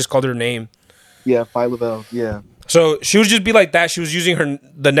something. They just called her name. Yeah, Phyla-Vell. Yeah. So she would just be like that. She was using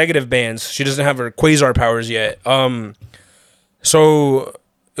the negative bands. She doesn't have her Quasar powers yet. So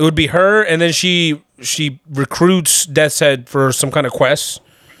it would be her, and then she recruits Death's Head for some kind of quest.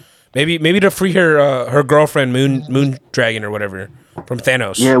 Maybe to free her girlfriend Moon Dragon or whatever from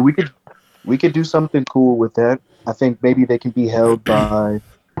Thanos. Yeah, we could do something cool with that. I think maybe they can be held by.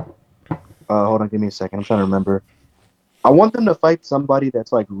 Hold on, give me a second. I'm trying to remember. I want them to fight somebody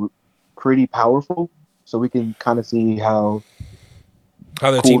that's like pretty powerful, so we can kind of see how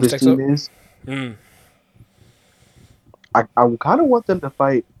How the cool team this stacks up. team is. Mm. I kind of want them to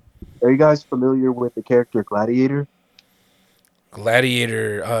fight. Are you guys familiar with the character Gladiator?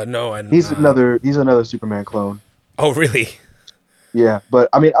 Gladiator. No, He's another Superman clone. Oh, really? Yeah, but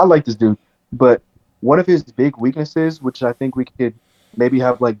I mean, I like this dude. But one of his big weaknesses, which I think we could maybe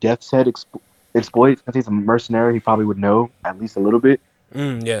have like Death's Head exploit, because he's a mercenary, he probably would know at least a little bit.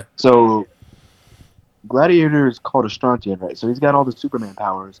 Yeah. So, Gladiator is called a Strontian, right? So he's got all the Superman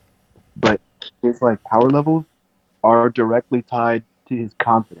powers, but his like power levels are directly tied to his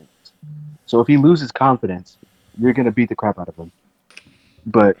confidence. So if he loses confidence, you're gonna beat the crap out of him.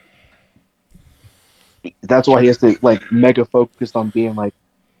 But that's why he has to like mega focus on being like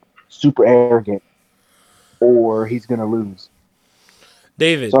super arrogant, or he's gonna lose.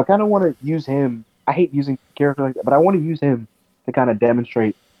 David. So I kind of want to use him. I hate using characters like that, but I want to use him to kind of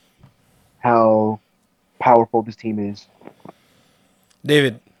demonstrate how powerful this team is.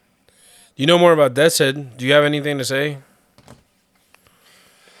 David, do you know more about Death's Head? Do you have anything to say?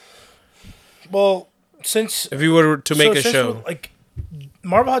 Well, since If you were to make a since show. like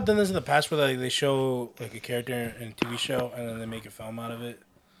Marvel had done this in the past, where like they show like a character in a TV show and then they make a film out of it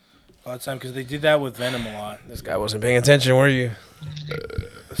all the time, because they did that with Venom a lot. This guy wasn't paying attention, were you?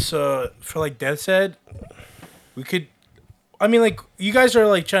 So for like Death's Head, we could. I mean, like you guys are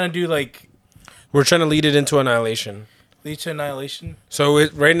like trying to do like We're trying to lead it into Annihilation. Lead to Annihilation. So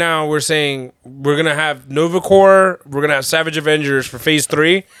right now we're saying we're gonna have Nova Corps, we're gonna have Savage Avengers for Phase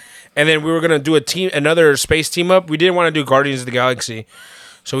 3, and then we were gonna do another space team up. We didn't want to do Guardians of the Galaxy,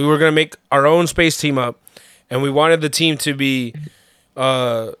 so we were gonna make our own space team up, and we wanted the team to be,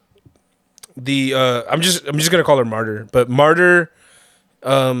 I'm just gonna call her Martyr, but Martyr,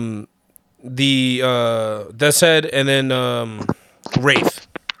 Death's Head, and then Wraith.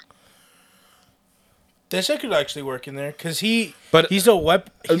 Death's Head could actually work in there because he's But- a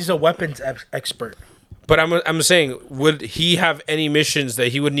weapons expert. But I'm saying, would he have any missions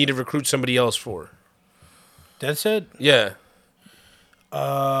that he would need to recruit somebody else for? Death's Head. Yeah.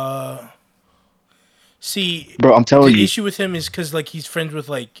 See, Bro, I'm telling the you, issue with him is because like he's friends with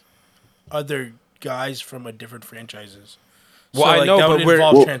like other guys from a different franchises. Well, I like, know, that but would we're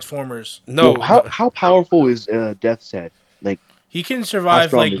involve Well- Transformers. no. how powerful is Death's Head? Like, He can survive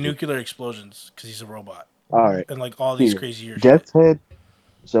strong like is he? nuclear explosions because he's a robot all right, and like all these Here, crazy years. Death's Head.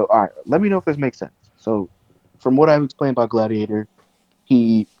 So, all right, let me know if this makes sense. So, from what I've explained about Gladiator,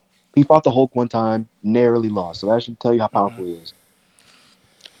 he fought the Hulk one time, narrowly lost. So that should tell you how powerful he is.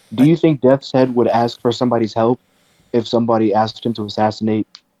 Do you think Death's Head would ask for somebody's help if somebody asked him to assassinate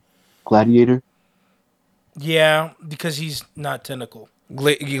Gladiator? Yeah, because he's not tentacle.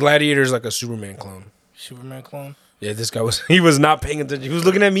 Gladiator's like a Superman clone. Superman clone. Yeah, this guy he was not paying attention. He was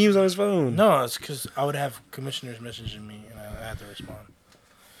looking at memes on his phone. No, it's because I would have commissioners messaging me and I had to respond.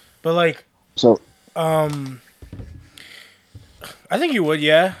 But like, So, I think you would.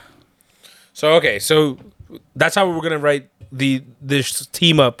 Yeah. So okay, so that's how we're gonna write this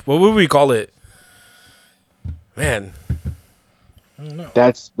team up. What would we call it? Man, I don't know.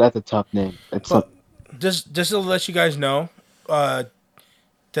 that's a tough name. It's But just to let you guys know,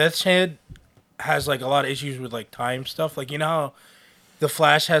 Death's Head has like a lot of issues with like time stuff. Like you know how the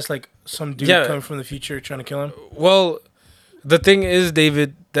Flash has like some dude Yeah. coming from the future trying to kill him. well, the thing is,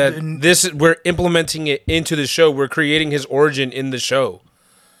 David, we're implementing it into the show. We're creating his origin in the show.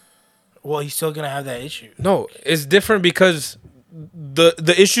 Well, he's still gonna have that issue. No, it's different because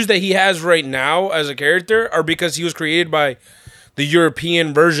the issues that he has right now as a character are because he was created by the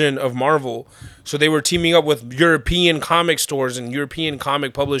European version of Marvel. So they were teaming up with European comic stores and European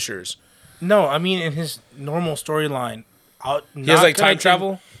comic publishers. No, I mean in his normal storyline. He has like time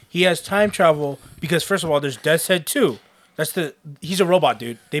travel? He has time travel because first of all, there's Death's Head 2. He's a robot,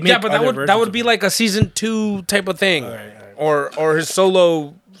 dude. They make Yeah, but that would be like a season 2 type of thing. All right. Or his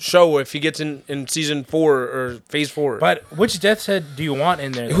solo show if he gets in season 4 or phase 4. But which Death's Head do you want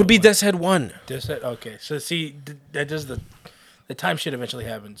in there? It would be Death's Head 1. Death's Head. Okay, so see, that does the time shit eventually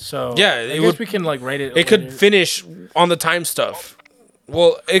happens. So Yeah, I guess we can like write it. It could finish on the time stuff.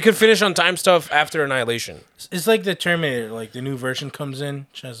 Well, it could finish on time stuff after Annihilation. It's like the Terminator, like the new version comes in,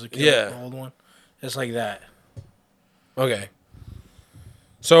 tries to kill the old one. It's like that. Okay.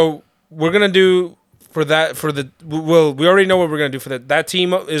 So we're gonna do we already know what we're gonna do for that. That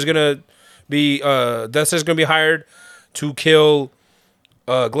team is gonna be Death's is gonna be hired to kill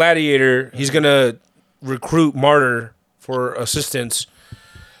Gladiator. He's gonna recruit Martyr for assistance.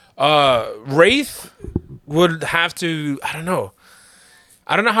 Wraith would have to. I don't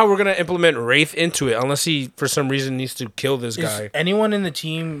know how we're gonna implement Wraith into it unless he for some reason needs to kill this guy. Is anyone in the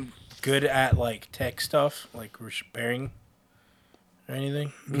team good at like tech stuff, like repairing or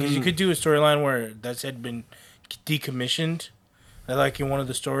anything? Because you could do a storyline where that's had been decommissioned, like in one of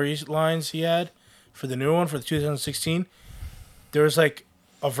the storylines he had for the new one for the 2016. There was like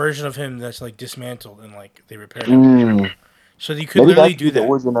a version of him that's like dismantled and like they repaired it. So you could Maybe literally that's do the that.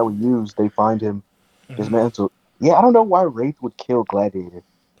 origin that we use. They find him dismantled. Yeah, I don't know why Wraith would kill Gladiator.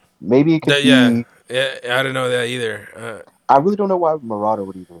 Maybe it could be. Yeah, I don't know that either. I really don't know why Marauder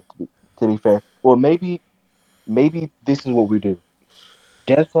would either. To be fair, well, maybe this is what we do.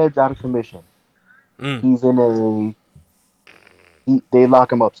 Death's Head's out of commission. He's in they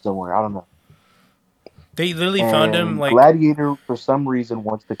lock him up somewhere. I don't know. They literally found him like Gladiator for some reason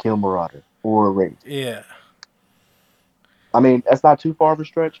wants to kill Marauder or Wraith. Yeah. I mean, that's not too far of a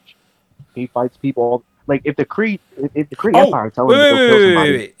stretch. He fights people. Like if the Kree Empire tell him to go kill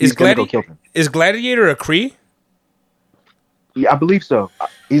somebody, he's gonna go kill them. Is Gladiator a Kree? Yeah, I believe so.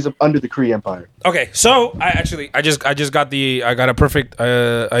 He's under the Kree Empire. Okay, so I just got a perfect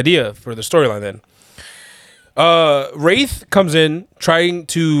idea for the storyline then. Wraith comes in trying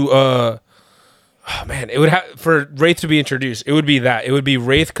to it would have for Wraith to be introduced. It would be that. It would be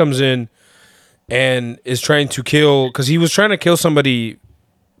Wraith comes in and is trying to kill because he was trying to kill somebody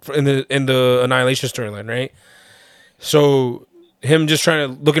in the Annihilation storyline, right? So him just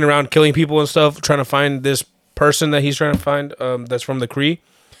looking around, killing people and stuff, trying to find this person that he's trying to find that's from the Kree,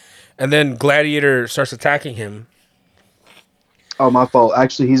 and then Gladiator starts attacking him. Oh, my fault.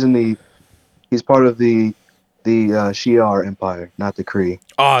 Actually, he's part of the Shi'ar Empire, not the Kree.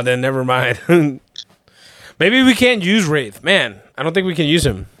 Oh, then never mind. Maybe we can't use Wraith. Man, I don't think we can use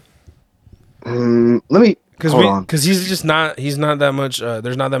him. Let me because he's not that much.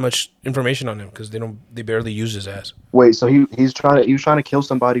 There's not that much information on him because they barely use his ass. Wait, so he was trying to kill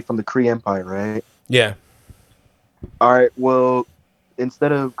somebody from the Kree Empire, right? Yeah. All right. Well,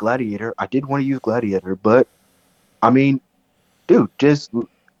 instead of Gladiator, I did want to use Gladiator, but I mean, dude, just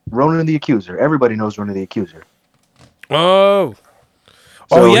Ronan the Accuser. Everybody knows Ronan the Accuser. Oh.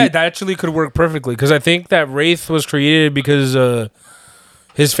 So That actually could work perfectly because I think that Wraith was created because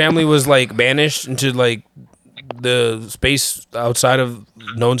his family was like banished into like the space outside of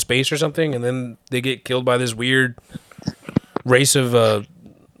known space or something, and then they get killed by this weird race of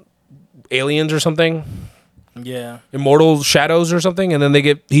aliens or something. Yeah. Immortal shadows or something, and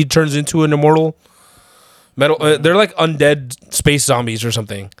then he turns into an immortal metal. They're like undead space zombies or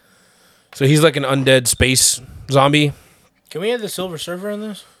something. So he's like an undead space zombie. Can we have the Silver Surfer in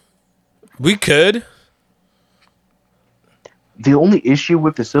this? We could. The only issue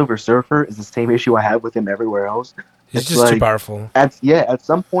with the Silver Surfer is the same issue I have with him everywhere else. He's just too powerful. At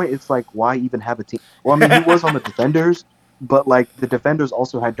some point, it's like, why even have a team? Well, I mean, he was on the Defenders, but like the Defenders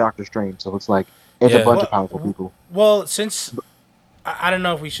also had Doctor Strange, so it's like it's a bunch of powerful people. Well, since I don't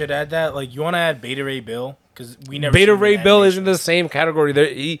know if we should add that. Like, you want to add Beta Ray Bill because we never. Beta Ray Bill isn't the same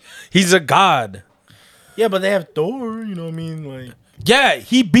category. He's a god. Yeah, but they have Thor. You know what I mean? Like, yeah,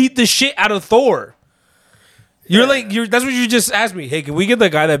 he beat the shit out of Thor. That's what you just asked me. Hey, can we get the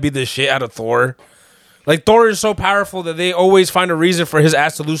guy that beat the shit out of Thor? Like, Thor is so powerful that they always find a reason for his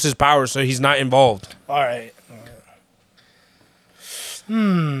ass to lose his power, so he's not involved. All right.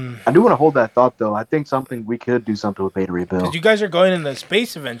 I do want to hold that thought, though. I think we could do something with Beta Ray Bill. Because you guys are going into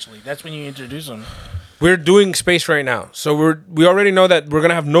space eventually. That's when you introduce him. we're doing space right now. So we already know that we're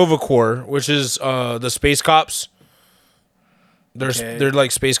gonna have Nova Corps, which is the space cops. They're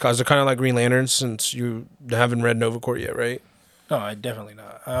like space cops. They're kind of like Green Lanterns. Since you haven't read Nova Corps yet, right? No, I definitely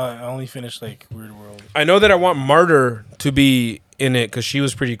not. I only finished like Weird World. I know that I want Martyr to be in it because she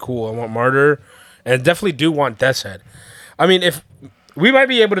was pretty cool. I want Martyr, and I definitely do want Death's Head. I mean, if we might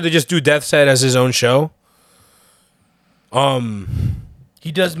be able to just do Death's Head as his own show.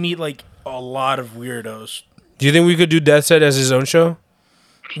 He does meet like a lot of weirdos. Do you think we could do Death's Head as his own show?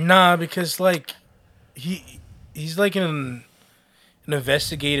 Nah, because like he's like an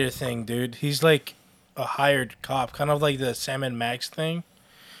investigator thing, dude. He's like a hired cop, kind of like the Sam and Max thing,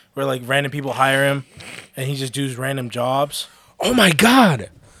 where like random people hire him, and he just does random jobs. Oh my god.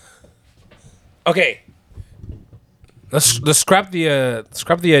 Okay. Let's scrap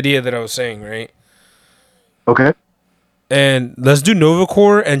the idea that I was saying, right? Okay. And let's do Nova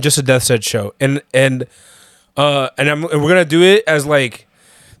Corps and just a Death's Head show, and we're gonna do it as like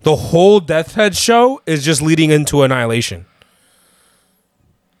the whole Death's Head show is just leading into Annihilation,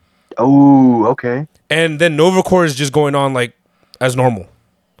 Oh, okay. and then Nova Corps is just going on like as normal.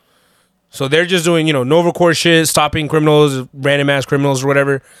 So they're just doing Nova Corps shit, stopping criminals, random ass criminals or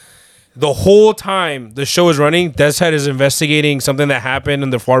whatever. The whole time the show is running, Death's Head is investigating something that happened in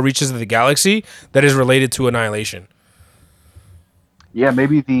the far reaches of the galaxy that is related to Annihilation. Yeah,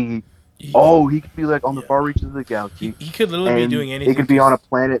 maybe he could be like on the far reaches of the galaxy. He could literally be doing anything. It could be on a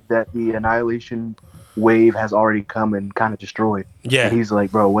planet that the Annihilation wave has already come and kind of destroyed. Yeah. And he's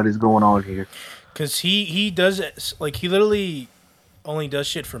like, bro, what is going on here? Because he does like he literally only does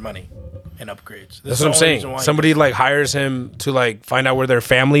shit for money and upgrades. That's what I'm saying. Somebody like hires him to like find out where their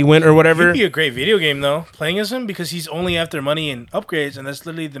family went or whatever. It'd be a great video game though, playing as him, because he's only after money and upgrades, and that's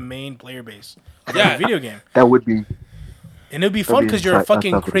literally the main player base of the video game. That would be. And it'd be fun because you're a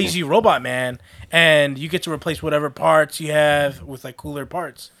fucking crazy robot man, and you get to replace whatever parts you have with like cooler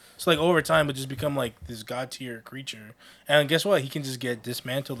parts. So like over time, it just become like this god tier creature. And guess what? He can just get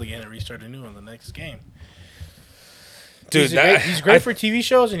dismantled again and restart anew in the next game. Dude, he's great for TV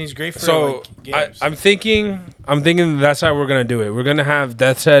shows, and he's great for like, games. I'm thinking that's how we're gonna do it. We're gonna have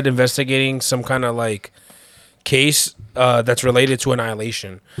Death's Head investigating some kind of like case that's related to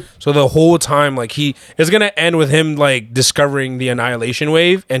Annihilation. So the whole time, like it's gonna end with him like discovering the Annihilation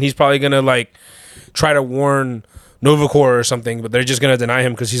wave, and he's probably gonna like try to warn Nova Corps or something, but they're just gonna deny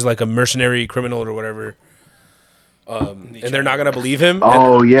him because he's like a mercenary criminal or whatever. And they're not gonna believe him.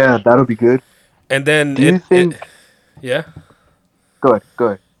 Oh yeah, that'll be good. And then Do you think? Yeah. Go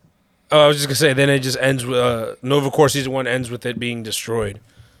ahead. Oh, I was just gonna say. Then it just ends with Nova Corps season 1 ends with it being destroyed.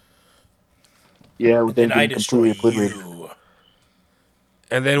 Yeah, with them then I being destroy completely obliterated. you.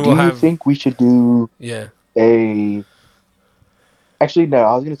 And then Do we'll you have. think we should do Yeah. a? Actually, no.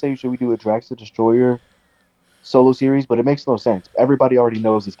 I was gonna say, should we do a Drax the Destroyer solo series? But it makes no sense. Everybody already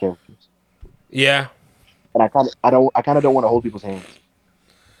knows these characters, Yeah. and I kind of don't want to hold people's hands.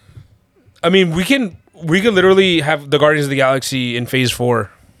 I mean, we can literally have the Guardians of the Galaxy in Phase 4.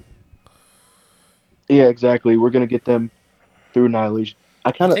 Yeah, exactly. We're gonna get them through Annihilation.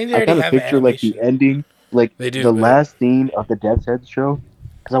 I kind think they of already have picture like the animation. ending, like They do, the but- last scene of the Death's Head show,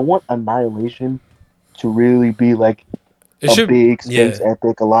 because I want Annihilation to really be like a big space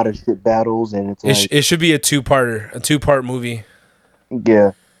epic, a lot of shit battles, and it's like It should be a two-part movie.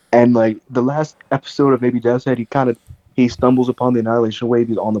 yeah. And like the last episode of maybe Death's Head, he stumbles upon the Annihilation wave.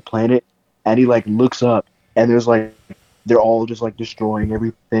 He's on the planet, and he like looks up, and there's like they're all just like destroying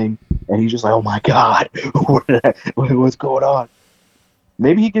everything, and he's just like, oh my god, what's going on?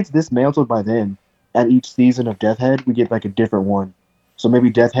 Maybe he gets dismantled by then. At each season of Death Head, we get like a different one. So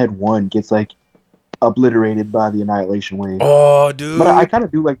maybe Death Head 1 gets like obliterated by the Annihilation wave. Oh, dude. But I kind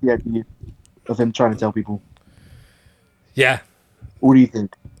of do like the idea of him trying to tell people. Yeah. What do you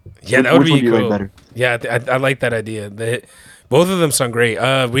think? Yeah, that would Which be one do you cool. like better? Yeah, I like that idea. Both of them sound great.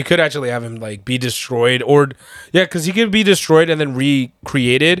 We could actually have him like be destroyed, or because he could be destroyed and then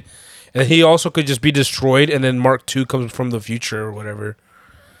recreated, and he also could just be destroyed and then Mark II comes from the future or whatever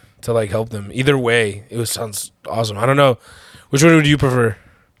to like help them. Either way, sounds awesome. I don't know, which one would you prefer?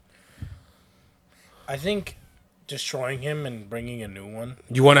 I think destroying him and bringing a new one.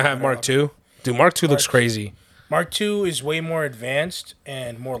 You want to have Mark II? Dude, Mark II looks crazy. Mark II is way more advanced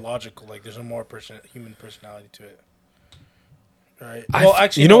and more logical. Like there's a more human personality to it. Right. Well,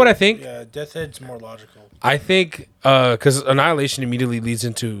 actually, you know what I think? Yeah, Death Head's more logical. I think because Annihilation immediately leads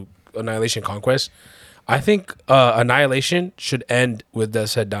into Annihilation Conquest. I think Annihilation should end with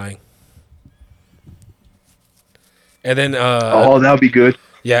Death's Head dying, and then Oh, that would be good.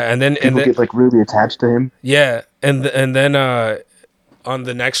 yeah, and then People get like really attached to him. yeah, and then on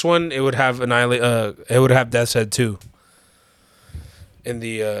the next one, it would have it would have Death's Head 2. In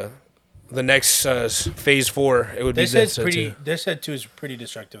the next phase 4, it would be Death's Head 2. Death's Head 2 is pretty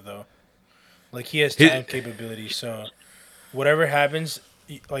destructive though. Like he has He- time capabilities, so whatever happens,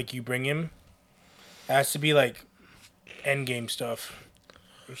 like you bring him, it has to be like endgame stuff.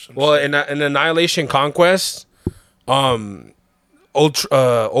 or some Well, shit. in Annihilation Conquest, Ultron,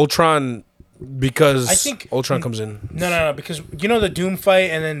 because I think- Ultron comes in. No, because you know the Doom fight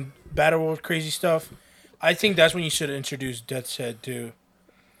and then Battleworld crazy stuff. I think that's when you should introduce Death's Head too.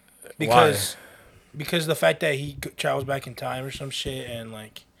 Because the fact that he travels back in time or some shit and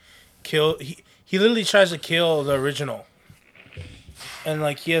like he literally tries to kill the original. And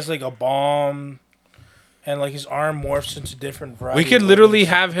like he has like a bomb and like his arm morphs into different varieties. We could literally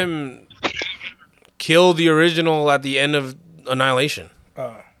have him kill the original at the end of Annihilation.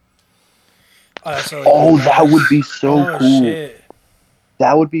 So, Oh, that would be so cool. Shit.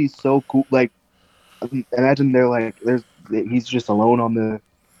 That would be so cool. Like, imagine he's just alone on the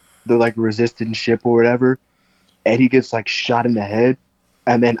like resistance ship or whatever, and he gets like shot in the head,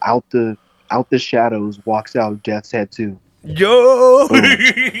 and then out the shadows walks out Death's Head too. Yo,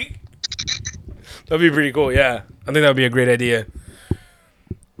 that'd be pretty cool. Yeah, I think that would be a great idea.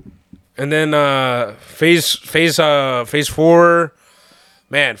 And then phase 4,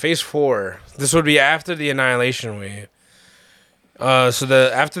 man, phase 4. This would be after the Annihilation wave.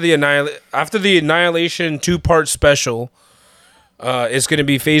 So after the Annihilation 2-part special, it's gonna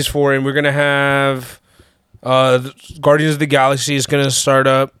be phase 4, and we're gonna have Guardians of the Galaxy is gonna start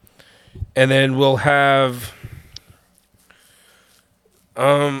up, and then we'll have.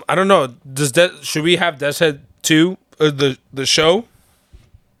 I don't know. Should we have Death's Head 2, the show?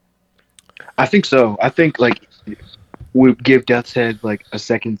 I think so. I think like we'll give Death's Head like a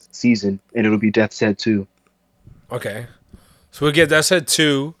second season, and it'll be Death's Head 2. Okay, so we'll get Death's Head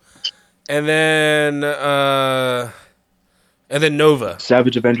 2, and then Nova.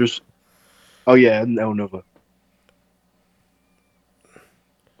 Savage Avengers. Oh yeah, no Nova.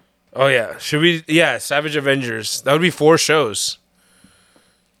 Oh yeah, should we? Yeah, Savage Avengers. That would be 4 shows.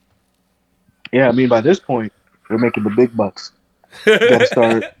 Yeah, I mean by this point we're making the big bucks. Gotta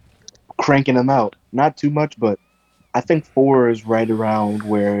start cranking them out. Not too much, but I think 4 is right around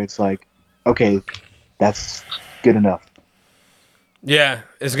where it's like, okay, that's good enough. Yeah,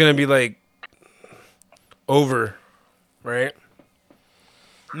 it's gonna be like over, right?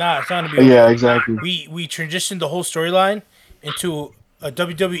 Nah, it's not gonna be. Yeah, exactly. We transitioned the whole storyline into a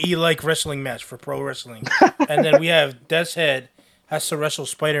WWE like wrestling match for pro wrestling, and then we have Death's Head has to wrestle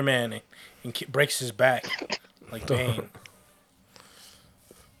Spider-Man and breaks his back like Bane.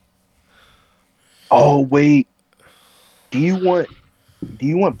 Oh wait, do you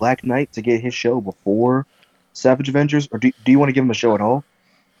want Black Knight to get his show before Savage Avengers, or do you want to give him a show at all?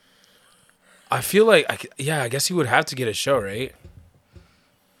 I feel like, I guess he would have to get a show, right?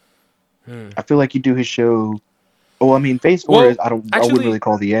 I feel like you do his show. Oh, I mean, Phase 4 Well, is I wouldn't actually, really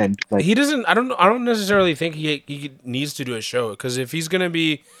call the end. Like He doesn't. I don't necessarily think he needs to do a show, because if he's gonna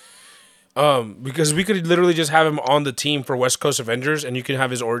be, because we could literally just have him on the team for West Coast Avengers, and you can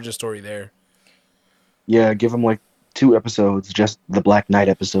have his origin story there. yeah, give him like 2 episodes, just the Black Knight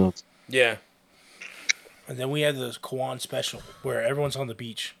episodes. Yeah. And then we had the Kawan special where everyone's on the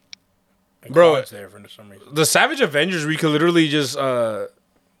beach. And Bro, Kawan's there for some reason. The Savage Avengers, we could literally just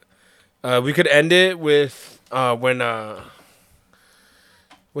we could end it with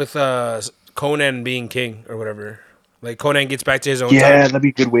Conan being king or whatever. Like Conan gets back to his own Yeah, time, that'd be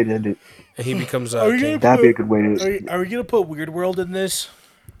a good way to end it. and he becomes Are we king. That'd be a good way to. Are we gonna put Weird World in this?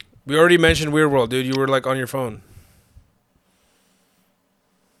 We already mentioned Weird World, dude. You were like on your phone.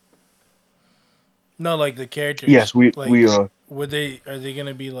 No, like the characters. Yes, we like, we Are they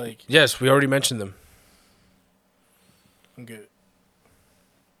gonna be like? Yes, we already mentioned them. I'm good.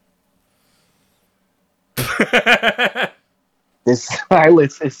 This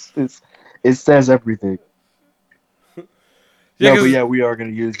silence it says everything. Yeah, No, 'cause but yeah, we are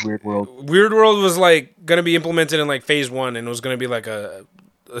gonna use Weird World. Weird World was like gonna be implemented in like phase 1, and it was gonna be like a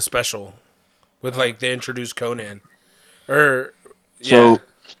special with like they introduced Conan, or yeah. So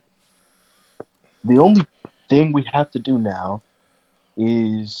the only thing we have to do now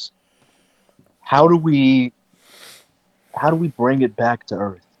is how do we bring it back to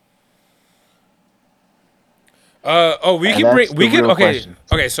Earth? We And can that's bring. the We can. real Okay. question.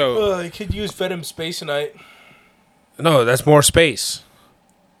 Okay. So You could use Venom Space Knight. no, that's more space,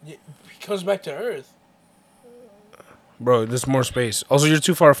 He comes back to Earth. bro. There's more space. Also, you're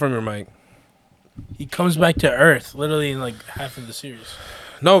too far from your mic. He comes back to Earth literally in like half of the series.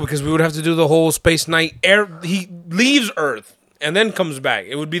 No, because we would have to do the whole Space Knight. He leaves Earth and then comes back.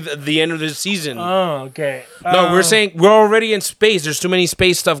 It would be the end of the season. Oh, okay. No, we're saying we're already in space. There's too many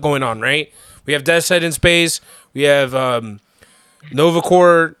space stuff going on, right? We have Deathshead in space. We have Nova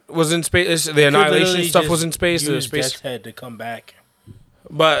Corps was in space. The Annihilation stuff was in space. The space Deathshead to come back.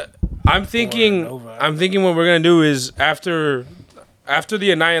 But I'm thinking what we're gonna do is after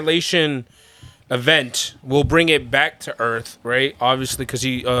the Annihilation event, we'll bring it back to Earth, right? Obviously, because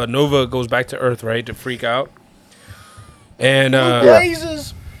Nova goes back to Earth, right, to freak out, and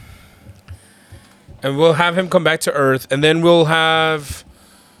Blazes. and we'll have him come back to Earth, and then we'll have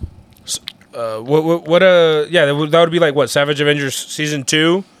that would be like what, Savage Avengers season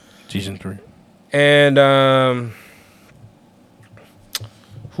 2, season 3, and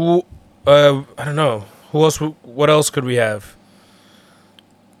who I don't know who else. What else could we have?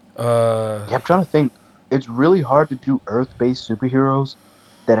 Yeah, I'm trying to think. It's really hard to do Earth-based superheroes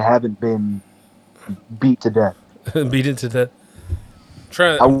that haven't been beat to death. Beaten to death.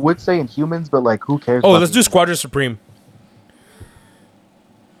 I would say Inhumans, but like, who cares? Oh, let's do Squadron Supreme.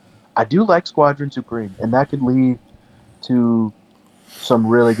 I do like Squadron Supreme, and that could lead to some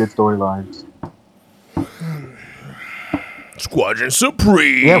really good storylines. Squadron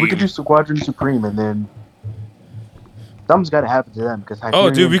Supreme. Yeah, we could do Squadron Supreme, and then something's got to happen to them because. Oh,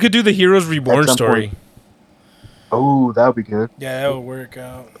 dude, we could do the Heroes Reborn story. Point, oh, that would be good. Yeah, that would work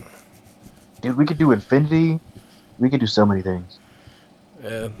out. Dude, we could do Infinity. We could do so many things.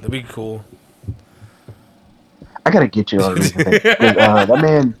 Yeah, that'd be cool. I gotta get you on that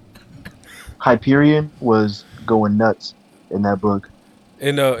man, Hyperion, was going nuts in that book.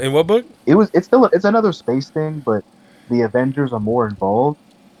 In what book? It's another space thing, but the Avengers are more involved.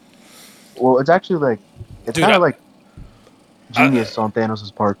 Well, it's actually like it's kind of like genius on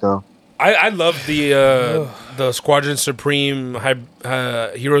Thanos' part, though. I love the Squadron Supreme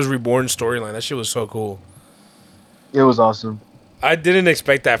Heroes Reborn storyline. That shit was so cool. It was awesome. I didn't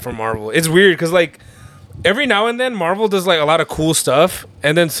expect that from Marvel. It's weird because like every now and then Marvel does like a lot of cool stuff,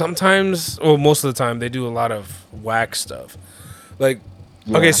 and then sometimes, well, most of the time they do a lot of whack stuff. Like,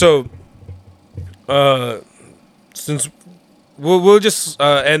 okay, so since we'll just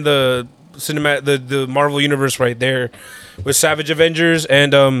end the the Marvel universe right there with Savage Avengers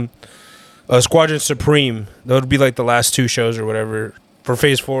and Squadron Supreme. That would be like the last 2 shows or whatever for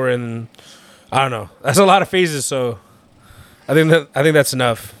Phase 4, and I don't know. That's a lot of phases, so I think that's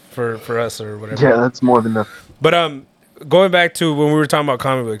enough for us or whatever. Yeah, that's more than enough. But going back to when we were talking about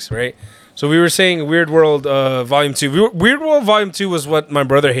comic books, right? So we were saying Weird World Volume 2. Weird World Volume 2 was what my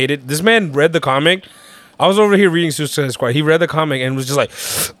brother hated. This man read the comic. I was over here reading Suicide Squad. He read the comic and was just like,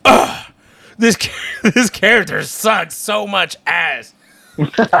 ugh, this character sucks so much ass.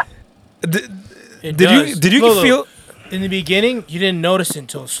 Did you feel... In the beginning, you didn't notice it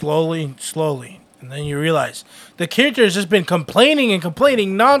until slowly, and then you realize the character has just been complaining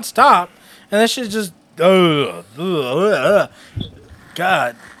nonstop, and that shit just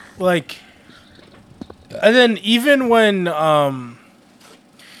God, like, and then even when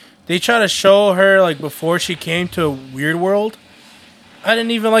they try to show her like before she came to Weird World, I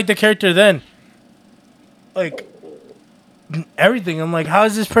didn't even like the character then. Like everything, I'm like, how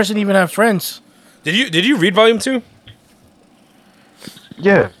does this person even have friends? Did you read Volume 2?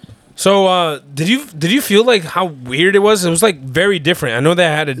 Yeah. So, did you feel like how weird it was? It was like very different. I know they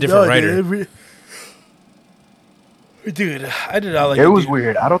had a different writer. Dude, I did not like it. It was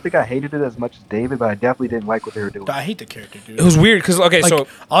weird. I don't think I hated it as much as David, but I definitely didn't like what they were doing. I hate the character, dude. It was weird because like, so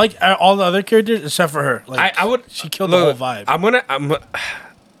I like all the other characters except for her. Like, she killed the whole vibe.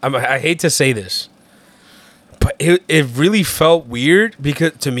 I hate to say this, but it really felt weird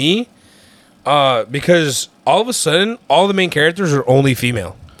because to me, because all of a sudden all the main characters are only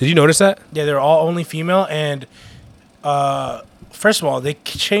female. Did you notice that? Yeah, they're all only female, and first of all, they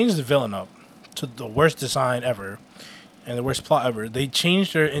changed the villain up to the worst design ever and the worst plot ever. They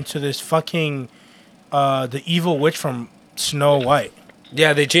changed her into this fucking the evil witch from Snow White.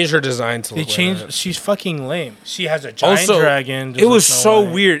 Yeah, they changed her design to. She's fucking lame. She has a giant dragon. It was so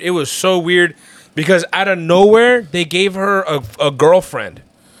weird. It was so weird because out of nowhere they gave her a girlfriend.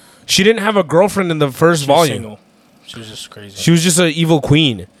 She didn't have a girlfriend in the first volume. Single. She was just crazy. She was just an evil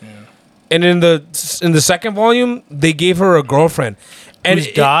queen. Yeah. And in the second volume, they gave her a girlfriend. And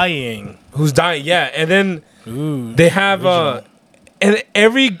who's dying. Who's dying, yeah. And then they have and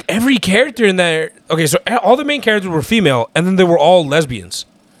every character in there. Okay, so all the main characters were female, and then they were all lesbians.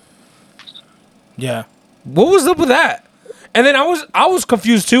 Yeah. What was up with that? And then I was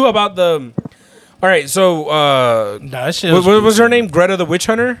confused too about the. All right, so what was her name? Greta the Witch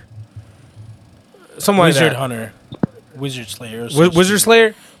Hunter. Something like that. Wizard Hunter. Wizard Slayer. It was so Wizard stupid.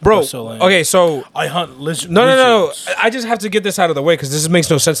 Slayer, bro. was so lame. Okay, so I hunt lizards. no. I just have to get this out of the way because this makes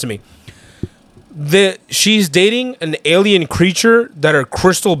no sense to me. She's dating an alien creature that are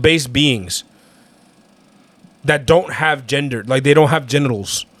crystal-based beings that don't have gender, like they don't have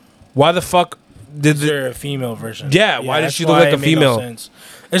genitals. Why the fuck did Is there a female version? Yeah, why did that's she look why like a it made no female? sense.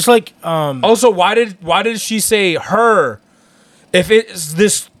 It's like Also, why did she say her? If it's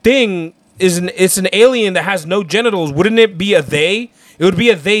this thing it's an alien that has no genitals, wouldn't it be a they? It would be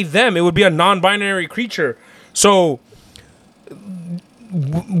a they them. It would be a non-binary creature. So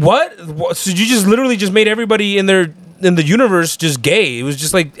what? So you just literally just made everybody in the universe just gay. It was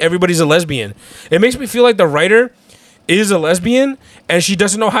just like everybody's a lesbian. It makes me feel like the writer is a lesbian and she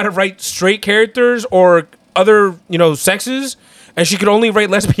doesn't know how to write straight characters or other, sexes. And she could only write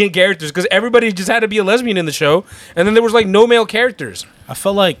lesbian characters because everybody just had to be a lesbian in the show. And then there was like no male characters. I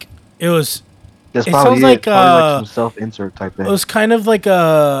felt like it was. That's It probably sounds it. like, Probably like some self-insert type thing. It was kind of like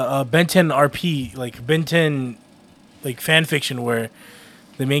a Ben 10 RP, like Ben 10, like fan fiction where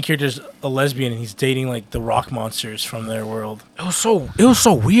the main character's a lesbian and he's dating like the rock monsters from their world. It was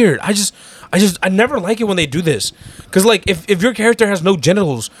so weird. I never like it when they do this. Cause like if your character has no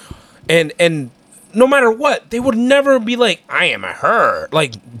genitals and no matter what, they would never be like, I am a her.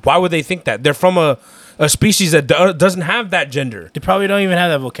 Like, why would they think that? They're from a species that doesn't have that gender. They probably don't even have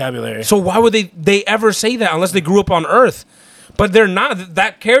that vocabulary. So why would they ever say that unless they grew up on Earth? But they're not.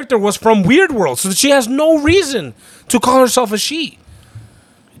 That character was from Weird World, so she has no reason to call herself a she.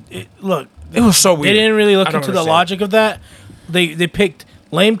 Look, It was so weird. they didn't really look I don't into the understand. logic of that. They picked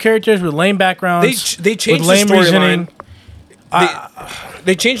lame characters with lame backgrounds. They changed with the lame storyline. reasoning.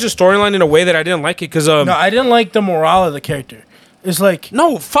 They changed the storyline in a way that I didn't like it because No, I didn't like the morale of the character. It's like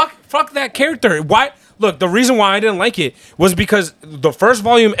No, fuck that character. Why? Look, the reason why I didn't like it was because the first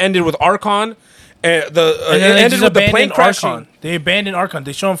volume ended with Archon, and and then it they ended just with the plane abandoned crashing. Archon. They abandoned Archon.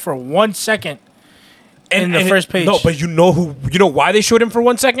 They show him for 1 second in the And first page. No, but you know why they showed him for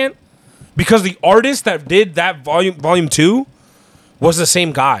 1 second? Because the artist that did that volume 2 was the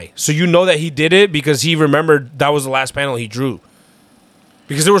same guy. So you know that he did it because he remembered that was the last panel he drew.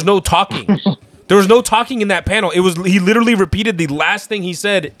 Because there was no talking. There was no talking in that panel. He literally repeated the last thing he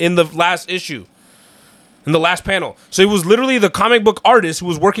said in the last issue. In the last panel. So it was literally the comic book artist who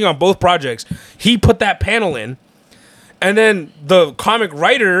was working on both projects. He put that panel in. And then the comic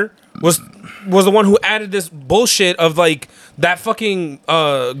writer was the one who added this bullshit of like that fucking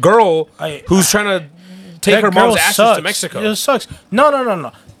girl who's trying to take That her mom's girl ashes sucks. to Mexico. It sucks.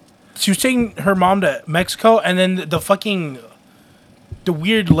 No. She was taking her mom to Mexico, and then the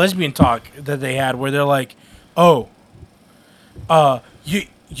weird lesbian talk that they had, where they're like, "Oh,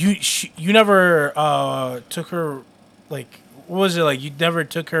 you never took her, like, what was it like? You never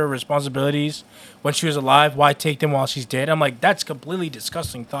took her responsibilities when she was alive. Why take them while she's dead?" I'm like, that's completely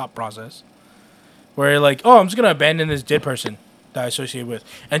disgusting thought process. Where you're like, oh, I'm just gonna abandon this dead person that I associate with,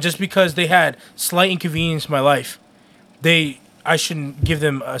 and just because they had slight inconvenience in my life, I shouldn't give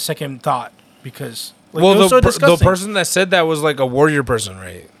them a second thought because like, it was so the disgusting. person that said that was like a warrior person,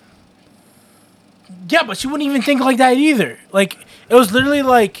 right? Yeah, but she wouldn't even think like that either. Like it was literally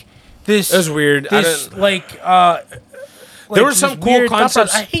like this. It was weird. This There were some this cool weird thought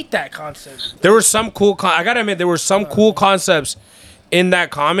concepts. process. I hate that concept. There were some cool. I gotta admit, there were some cool concepts in that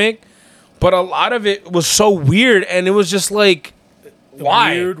comic, but a lot of it was so weird, and it was just like,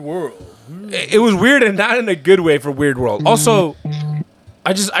 why? Weird world. It was weird, and not in a good way for Weird World. Also,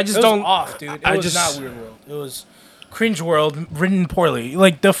 I just It was don't. off, dude. It I was just- not Weird World. It was Cringe World written poorly.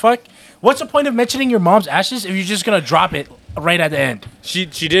 Like the fuck. What's the point of mentioning your mom's ashes if you're just gonna drop it right at the end? She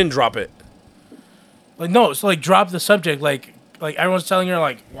didn't drop it. Like no, so like drop the subject. Like everyone's telling her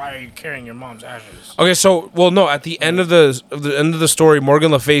like, why are you carrying your mom's ashes? Okay, so no. At the end of the story,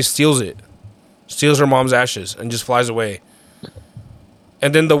 Morgan Le Fay steals her mom's ashes, and just flies away.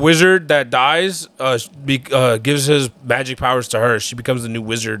 And then the wizard that dies gives his magic powers to her. She becomes the new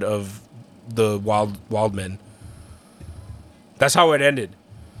wizard of the wild men. That's how it ended.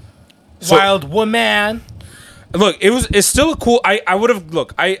 So- Wild woman. Look, it's still a cool. I would have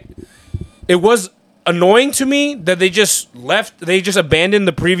it was annoying to me that they just abandoned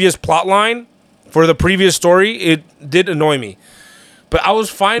the previous plot line for the previous story. It did annoy me. But I was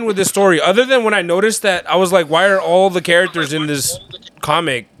fine with this story, other than when I noticed that I was like, why are all the characters in this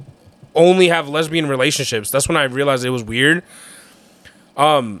comic only have lesbian relationships? That's when I realized it was weird.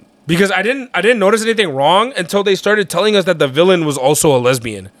 Because I didn't notice anything wrong until they started telling us that the villain was also a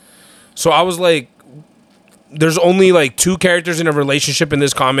lesbian. So I was like, there's only like 2 characters in a relationship in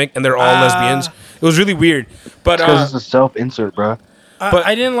this comic, and they're all lesbians. It was really weird. But Because it's a self-insert, bro. But-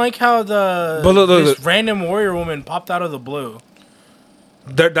 I didn't like how But look, this look. random warrior woman popped out of the blue.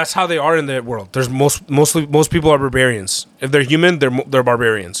 That's how they are in the world. There's most people are barbarians. If they're human, they're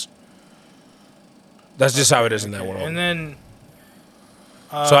barbarians. That's just how it is in that world. And then,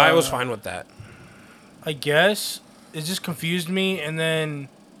 So I was fine with that. I guess it just confused me. And then,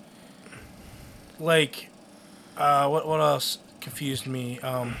 like, what else confused me?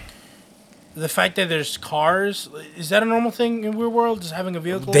 The fact that there's cars, is that a normal thing in Weird World? Just having a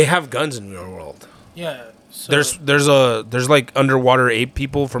vehicle? They have guns in your world. Yeah. So, There's like underwater ape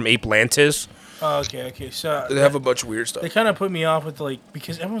people from Apelantis. oh, okay. So They have a bunch of weird stuff. they kind of put me off with like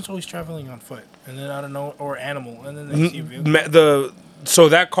because everyone's always traveling on foot, and then I don't know or animal, and then they see a vehicle. So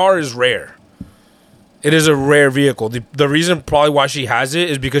that car is rare. It is a rare vehicle. The reason probably why she has it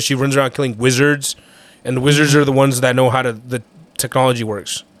is because she runs around killing wizards, and the wizards are the ones that know how the technology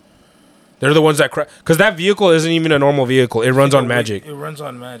works. They're the ones that because that vehicle isn't even a normal vehicle. It runs on magic. It runs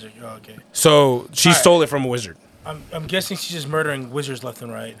on magic. Oh, okay. So she Alright. stole it from a wizard. I'm guessing she's just murdering wizards left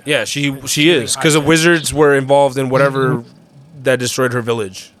and right. Yeah, she is killing because the high-tech. wizards were involved in whatever that destroyed her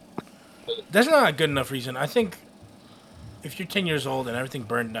village. That's not a good enough reason. I think if you're 10 years old and everything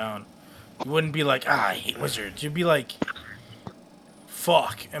burned down, you wouldn't be like, I hate wizards. You'd be like,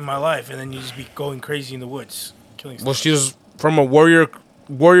 fuck in my life, and then you'd just be going crazy in the woods, killing stuff. Well, she was from a warrior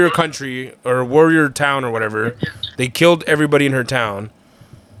country or warrior town or whatever. They killed everybody in her town,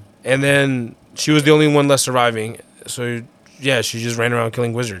 and then she was the only one left surviving. So yeah, she just ran around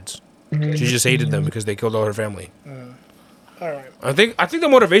killing wizards. She just hated them because they killed all her family. All right. I think the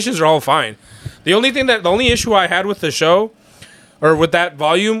motivations are all fine. The only issue I had with the show or with that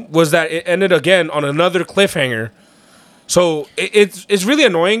volume was that it ended again on another cliffhanger. So it's really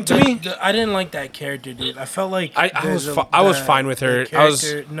annoying to me. I didn't like that character, dude. I felt like I was fine with her.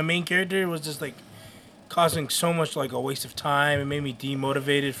 The main character was just like causing so much like a waste of time. It made me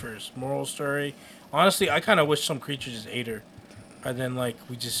demotivated for his moral story. Honestly, I kind of wish some creatures just ate her, and then like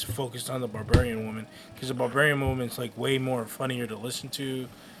we just focused on the barbarian woman because the barbarian woman's like way more funnier to listen to.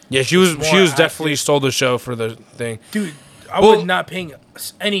 Yeah, she was more definitely active. stole the show for the thing. Dude, I Well- was not paying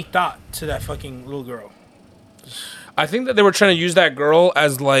any thought to that fucking little girl. I think that they were trying to use that girl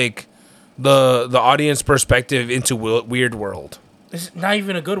as like the audience perspective into Weird World. It's not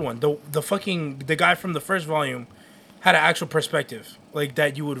even a good one. The guy from the first volume had an actual perspective like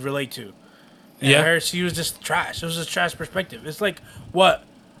that you would relate to. And Yeah. her, she was just trash. It was just trash perspective. It's like what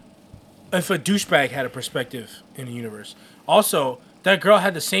if a douchebag had a perspective in the universe. Also, that girl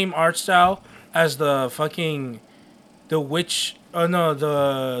had the same art style as the witch. Oh no,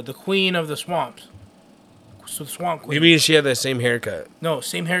 the queen of the swamps. So the swamp queen. You mean she had the same haircut? No,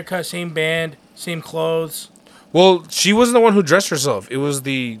 same haircut, same band, same clothes. Well, she wasn't the one who dressed herself. It was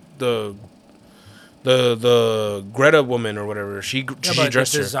the Greta woman or whatever. She Yeah, but the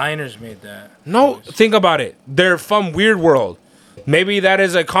dressed her. designers made that. No, think about it. They're from Weird World. Maybe that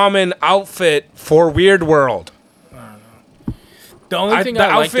is a common outfit for Weird World. The only thing the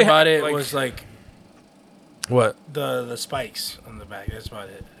I liked outfit, about it like- was like What? the spikes on the back. That's about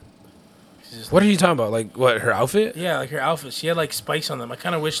it. She's just- What are you talking about? Like what? Her outfit? Yeah, like her outfit. She had like spikes on them. I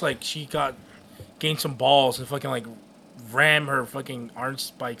kind of wish like she gained some balls and fucking like ram her fucking orange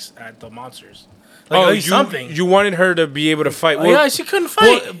spikes at the monsters. Like, at least something. You wanted her to be able to fight. Oh, yeah, she couldn't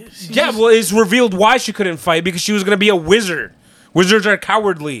fight. She Yeah, just- well, it's revealed why she couldn't fight because she was going to be a wizard. Wizards are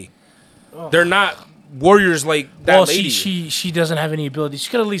cowardly. They're not warriors like that well, lady. she doesn't have any ability. She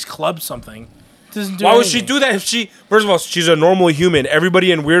could at least club something. Doesn't do Why would she anything. do that if she... First of all, she's a normal human.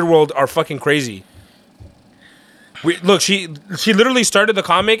 Everybody in Weird World are fucking crazy. Look, she literally started the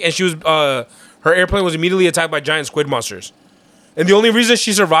comic and she was... her airplane was immediately attacked by giant squid monsters. And the only reason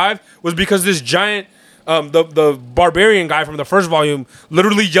she survived was because this giant... the barbarian guy from the first volume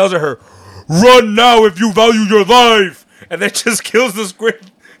literally yells at her, "Run now if you value your life!" And then just kills the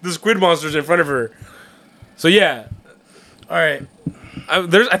squid monsters in front of her. So yeah... All right.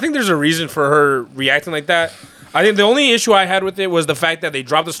 I think there's a reason for her reacting like that. I think the only issue I had with it was the fact that they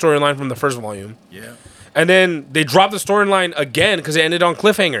dropped the storyline from the first volume. Yeah. And then they dropped the storyline again because it ended on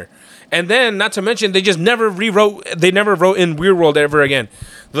cliffhanger. And then, not to mention, they just never rewrote. They never wrote in Weird World ever again.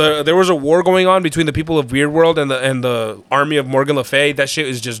 There was a war going on between the people of Weird World and the army of Morgan Le Fay. That shit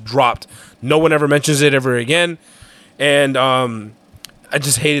is just dropped. No one ever mentions it ever again. And I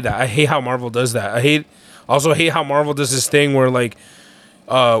just hated that. I hate how Marvel does that. Also hate how Marvel does this thing where like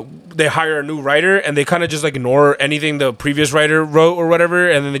they hire a new writer and they kind of just like ignore anything the previous writer wrote or whatever,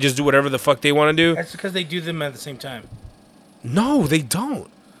 and then they just do whatever the fuck they want to do. That's because they do them at the same time. No, they don't.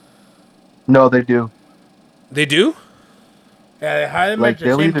 No, they do. They do? Yeah, they hire them Like at the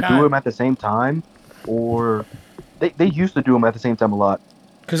they'll same either time. do them at the same time, or They used to do them at the same time a lot.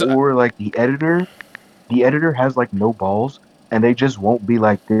 Because Or like the editor has like no balls, and they just won't be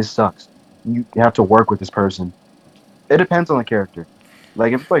like, this sucks. You have to work with this person. It depends on the character.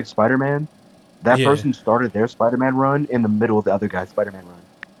 Like if it's like Spider-Man, that Yeah. person started their Spider-Man run in the middle of the other guy's Spider-Man run.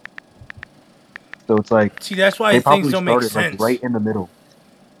 So it's like See, that's why they things probably don't make started like sense. right in the middle.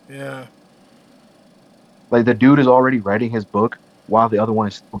 Yeah. Like the dude is already writing his book while the other one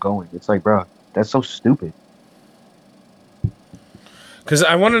is still going. It's like, bro, that's so stupid.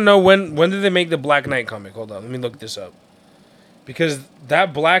 I want to know when did they make the Black Knight comic? Hold on, let me look this up. Because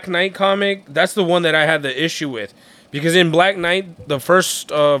that Black Knight comic, that's the one that I had the issue with. Because in Black Knight, the first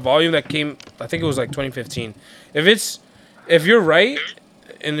volume that came, I think it was like 2015. If you're right,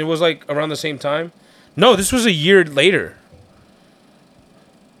 and it was like around the same time, no, this was a year later.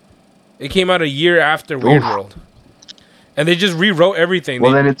 It came out a year after Weird Oof. World, and they just rewrote everything.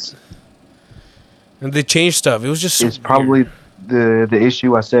 Well, then it's And they changed stuff. It was just so it's probably weird. the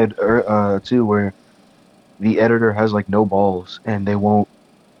issue I said too, where the editor has like no balls, and they won't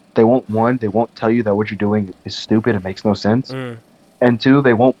tell you that what you're doing is stupid. It makes no sense. Mm. And two,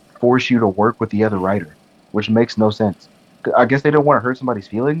 they won't force you to work with the other writer, which makes no sense. I guess they don't want to hurt somebody's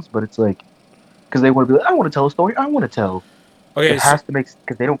feelings, but it's like because they want to be like, I want to tell a story. I want to tell. Okay, It has to make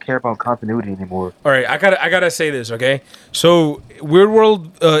because they don't care about continuity anymore. all right, I gotta say this, okay? So Weird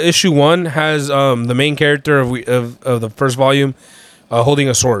World issue 1 has the main character of the first volume holding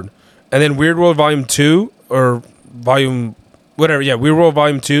a sword, and then Weird World Volume 2 or Volume whatever, yeah, Weird World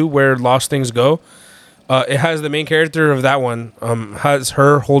Volume 2 where Lost Things Go. It has the main character of that one has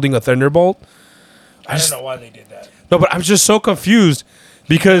her holding a thunderbolt. I don't know why they did that. No, but I'm just so confused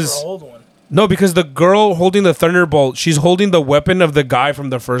because For a old one. no, because the girl holding the thunderbolt, she's holding the weapon of the guy from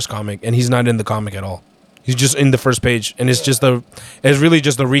the first comic, and he's not in the comic at all. He's just in the first page, and it's really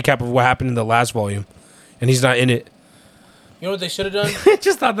just the recap of what happened in the last volume, and he's not in it. You know what they should have done? I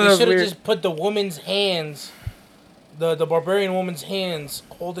just thought that They was should have weird. just put the woman's hands, the barbarian woman's hands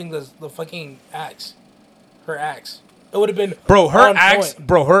holding the fucking axe. Her axe. It would have been Bro, her on axe. point.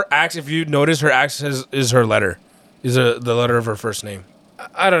 Bro, her axe. If you notice, her axe is her letter, the letter of her first name.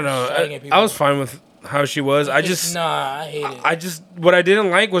 I don't know. Shouting at I people. was fine with how she was. I just, I hate it. what I didn't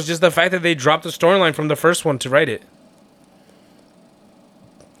like was just the fact that they dropped the storyline from the first one to write it.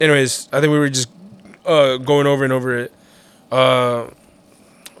 Anyways, I think we were just going over and over it.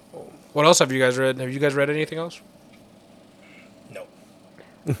 What else have you guys read? Have you guys read anything else? No.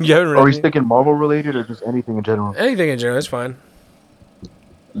 You haven't read Are we anything? sticking Marvel related or just anything in general? Anything in general, it's fine.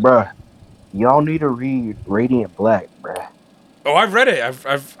 Bruh, y'all need to read Radiant Black, bruh. Oh, I've read it.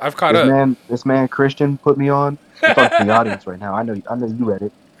 I've caught up. This man Christian put me on. I'm talking to the audience right now. I know you read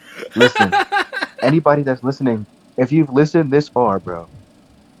it. Listen, anybody that's listening, if you've listened this far, bro,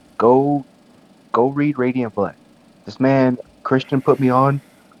 go read Radiant Black. This man Christian put me on.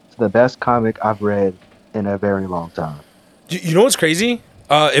 It's the best comic I've read in a very long time. You know what's crazy?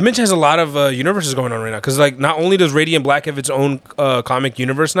 Image has a lot of universes going on right now. Because like, not only does Radiant Black have its own comic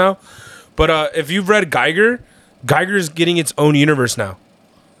universe now, but if you've read Geiger is getting its own universe now.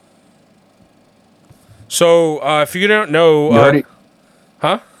 So if you don't know, You heard it?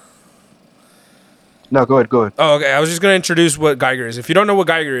 huh? No, go ahead. Oh, okay. I was just gonna introduce what Geiger is. If you don't know what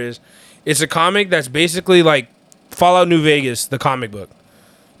Geiger is, it's a comic that's basically like Fallout New Vegas, the comic book,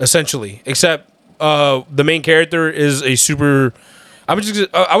 essentially. Except the main character is a super. I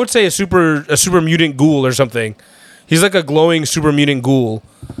would say a super mutant ghoul or something. He's like a glowing super mutant ghoul.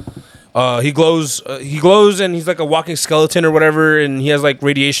 He glows, and he's like a walking skeleton or whatever, and he has like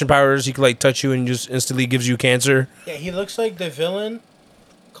radiation powers. He can like touch you and just instantly gives you cancer. Yeah, he looks like the villain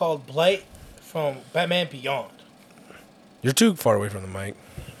called Blight from Batman Beyond. You're too far away from the mic.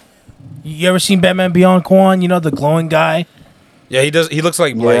 You ever seen Batman Beyond, Quan? You know, the glowing guy? Yeah, he does. He looks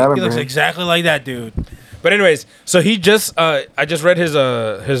like Yeah, Blake. I He remember looks him. exactly like that dude. But anyways, so he just I just read his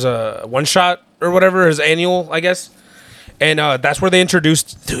one shot or whatever, his annual, I guess. And that's where they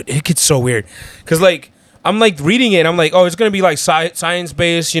introduced, dude, it gets so weird. Cuz like I'm like reading it and I'm like, "Oh, it's going to be like science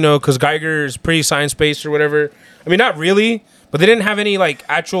based, you know, cuz Geiger is pretty science based or whatever." I mean, not really, but they didn't have any like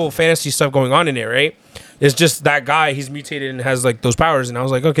actual fantasy stuff going on in it, right? It's just that guy, he's mutated and has like those powers, and I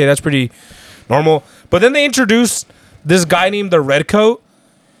was like, "Okay, that's pretty normal." But then they introduced this guy named the Redcoat,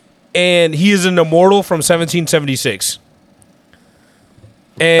 and he is an immortal from 1776.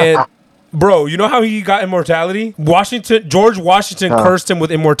 And bro, you know how he got immortality? George Washington cursed him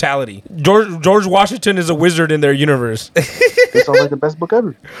with immortality. George Washington is a wizard in their universe. This sounds like the best book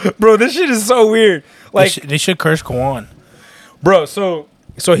ever. Bro, this shit is so weird. Like, They should curse Quan. bro, so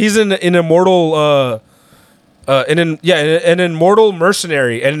he's an immortal an immortal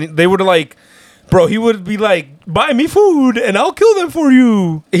mercenary, and they would like Bro, he would be like, buy me food and I'll kill them for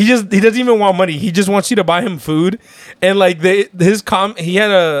you. He doesn't even want money. He just wants you to buy him food. And like he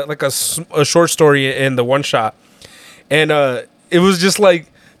had a short story in the one shot. And it was just like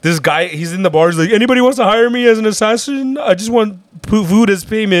this guy, he's in the bar, he's like, anybody wants to hire me as an assassin? I just want food as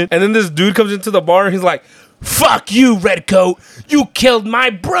payment. And then this dude comes into the bar and he's like, fuck you, Redcoat. You killed my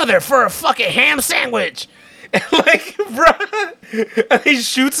brother for a fucking ham sandwich. And like, bro, and he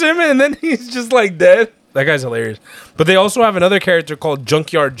shoots him and then he's just like dead. That guy's hilarious. But they also have another character called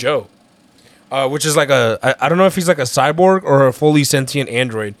Junkyard Joe, which is like I don't know if he's like a cyborg or a fully sentient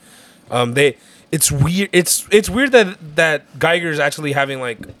android. It's weird. It's weird that Geiger's actually having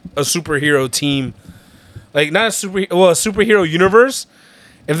like a superhero team, like not a superhero universe.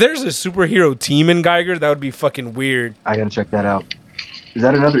 If there's a superhero team in Geiger, that would be fucking weird. I gotta check that out. Is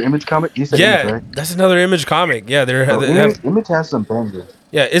that another Image comic? You said Yeah, Image, right? that's another Image comic. Yeah, Image has some bangers.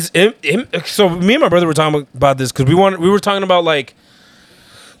 Yeah, so me and my brother were talking about this because we were talking about like,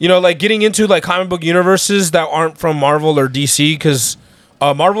 you know, like getting into like comic book universes that aren't from Marvel or DC because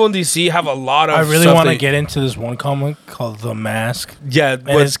Marvel and DC have a lot of. I really stuff want to that- get into this one comic called The Mask. Yeah, And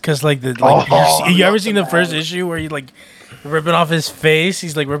it's because like you ever seen the first issue where he like ripping off his face?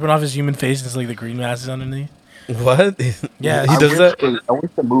 He's like ripping off his human face and it's like the green mask is underneath. what? Yeah, he does that. I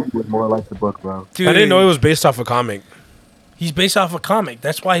wish the movie was more like the book, bro. Dude, I didn't know it was based off a comic. he's based off a comic.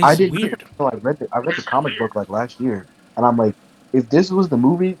 That's why I he's didn't. weird. So I read the comic book like last year, and I'm like, if this was the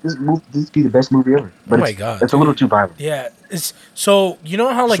movie, this would be the best movie ever. But Oh my it's, God, it's a little too violent. Yeah, it's so you know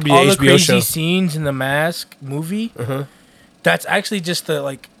how like Should be all a the HBO crazy show. scenes in the Mask movie. Uh-huh. That's actually just the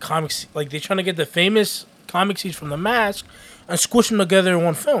like comics. Like they're trying to get the famous comic scenes from the Mask and squish them together in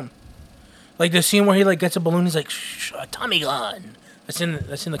one film. Like the scene where he like gets a balloon, he's like, shh, a Tommy gun. That's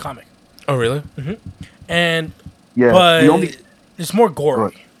in the comic. Oh really? And Yeah, but the only it's more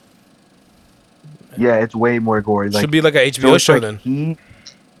gory. yeah, it's way more gory. Like, Should be like a so HBO it's show like then.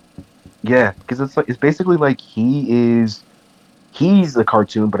 Yeah, because it's basically like he's a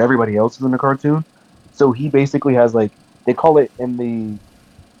cartoon, but everybody else is in the cartoon. So he basically has like they call it in the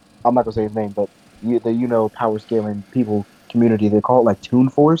I'm not gonna say his name, but power scaling people community, they call it like Toon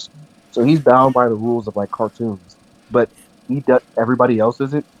Force. So he's bound by the rules of like cartoons, but everybody else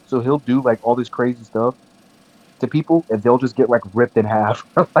isn't. So he'll do like all this crazy stuff to people, and they'll just get like ripped in half.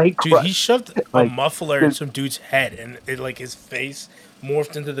 Like, Dude, he shoved a Like, muffler in some dude's head, and it like his face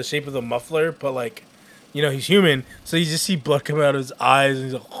morphed into the shape of the muffler. But like, you know, he's human, so you just see blood coming out of his eyes, and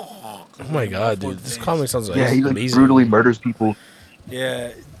he's like, Oh my god, dude, this face. comic sounds like yeah, he like amazing. brutally murders people.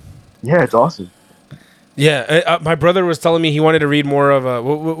 Yeah, Yeah, it's awesome. Yeah, my brother was telling me he wanted to read more of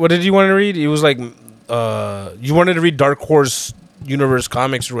what did you want to read? He was like, you wanted to read Dark Horse Universe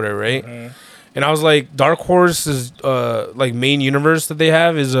comics or whatever, right? Mm-hmm. And I was like, Dark Horse's like main universe that they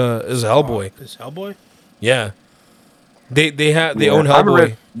have is Hellboy. Is Hellboy? Yeah, they Yeah, own I haven't Hellboy.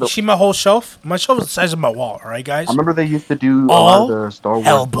 read You see my whole shelf? My shelf is the size of my wall. All right, guys. I remember they used to do a All lot of the Star Wars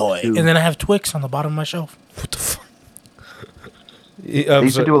Hellboy, too. and then I have Twix on the bottom of my shelf. What the fuck? They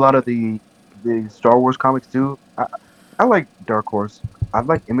used to do a lot of the Star Wars comics too. I like Dark Horse. I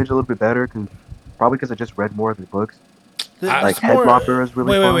like Image a little bit better probably because I just read more of the books. Like It's more- Headlocker is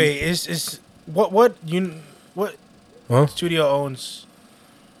really fun. Wait. Is what Huh? studio owns?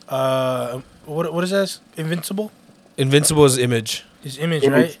 What is that? Invincible Invincible is Image. is Image,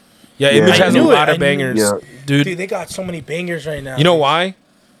 Image. right? Yeah, Yeah. Image I has a knew it. lot I of knew- bangers, Yeah. dude. Dude, they got so many bangers right now. You know why?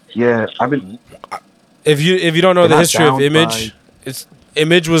 Yeah, I've been. If you don't know They're the not history of bound Image, it's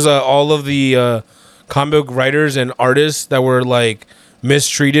Image was all of the comic book writers and artists that were like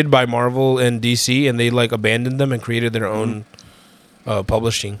mistreated by Marvel and DC, and they like abandoned them and created their own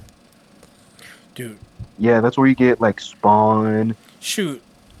publishing. Dude, Yeah, that's where you get like Spawn. shoot,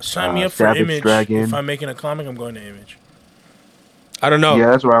 sign me up for Savage Image. Dragon. If I'm making a comic, I'm going to Image. I don't know. Yeah,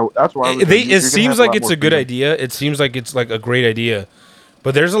 that's where I was. It You're gonna seems have a like lot it's more a good freedom. idea. It seems like it's like a great idea,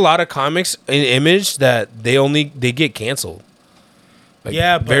 but there's a lot of comics in Image that they get canceled. Like,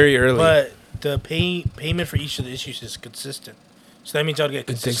 Yeah, but, very early. But the payment for each of the issues is consistent. So that means I'll get You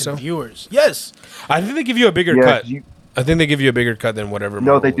think consistent so? viewers. Yes. I think they give you a bigger Yeah, cut. 'cause I think they give you a bigger cut than whatever.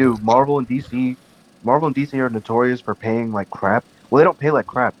 no, Marvel they will do. Marvel and DC are notorious for paying like crap. Well, they don't pay like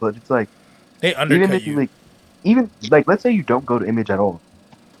crap, but it's like They even undercut if you. even like let's say you don't go to Image at all.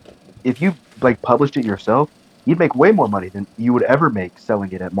 If you like published it yourself, you'd make way more money than you would ever make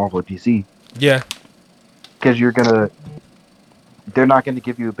selling it at Marvel or DC Yeah, because they're not going to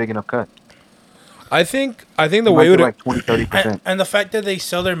give you a big enough cut. I think the It way might would be like 20-30%. And the fact that they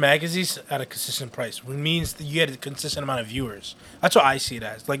sell their magazines at a consistent price means that you get a consistent amount of viewers. That's what I see it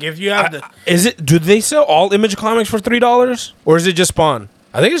as. Like if you have the is it? Do they sell all Image comics for $3, or is it just Spawn?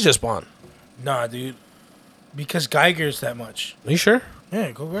 I think it's just Spawn. Nah, dude. Because Geiger's that much. Are you sure?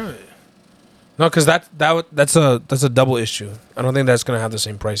 Yeah, go grab it. No, because that's a double issue. I don't think that's gonna have the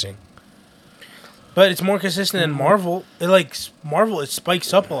same pricing. But it's more consistent than Marvel. Marvel, it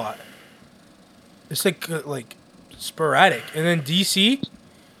spikes up a lot. It's like sporadic, and then DC,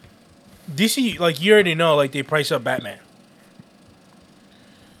 like you already know, like they price up Batman.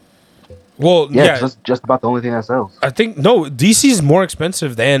 Well, Yeah, yeah, it's just about the only thing that sells. I think no. DC's more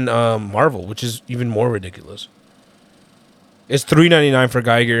expensive than Marvel, which is even more ridiculous. It's $3.99 for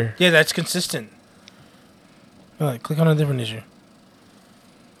Geiger. Yeah, that's consistent. Click on a different issue.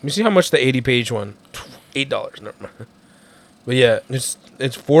 Let me see how much the 80-page one. $8. Never mind. But yeah, it's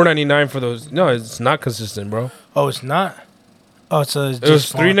 $4.99 for those. No, it's not consistent, bro. Oh, it's not. Oh, it It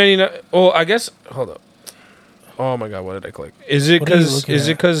was $3.99. Oh, I guess. Hold up. Oh my god, what did I click? Is it What are you because looking is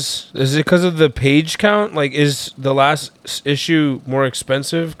it at? because of the page count? Like, is the last issue more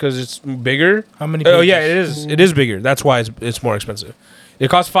expensive because it's bigger? How many? Oh yeah, it pages? is. It is bigger. That's why it's more expensive. It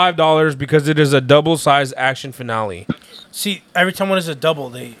costs $5 because it is a double-sized action finale. See, every time one is a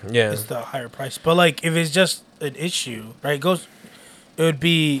double, Yeah. it's the higher price. But like, if it's just an issue, right? It would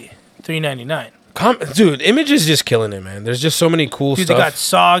be $3.99. Dude, Image is just killing it, man. There's just so many cool Dude, they got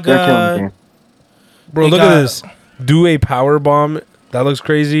stuff. They're killing the Saga. game. Bro, they look at got- this. Do a power bomb. That looks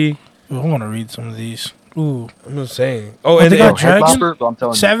crazy. Ooh, I want to read some of these. Ooh, I'm just saying. Oh, But and they got Yo, Dragon? Headlopper, I'm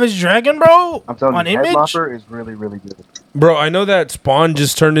telling you. Savage Dragon, bro. I'm telling on you, Image. Headlopper is really, really good. bro, I know that Spawn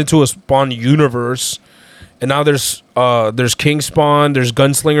just turned into a Spawn universe, and now there's King Spawn, there's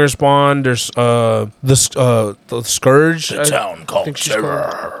Gunslinger Spawn, there's the Scourge. The I town called think she's Terror.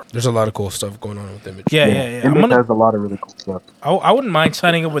 called. There's a lot of cool stuff going on with Image. Yeah. I'm Image gonna. has a lot of really cool stuff. I wouldn't mind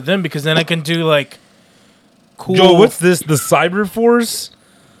signing up with them because then I can do like cool. Joe, what's this? The Cyber Force?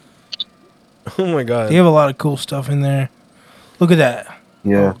 Oh my god. They have a lot of cool stuff in there. Look at that.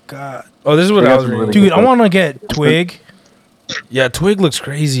 Yeah. Oh god. Oh, this is what They I got was some reading. really Dude, I want to get Twig. Yeah, Twig looks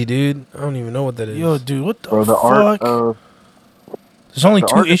crazy, dude. I don't even know what that is. Yo, dude, what the Bro, the fuck? art of There's only the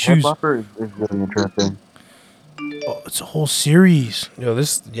two art of issues. Headlopper is really interesting. Oh, it's a whole series. Yo,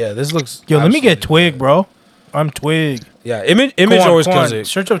 this looks. Yo, let me get absolutely- Twig, bro. I'm Twig. Yeah, Image Come on, always come kills on. it.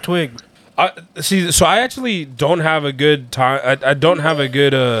 Search up Twig. See, so I actually don't have a good time. I don't have a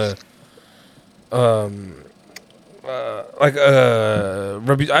good I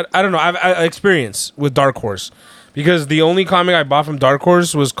don't know. I experience with Dark Horse because the only comic I bought from Dark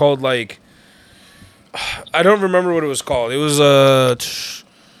Horse was called like I don't remember what it was called. It was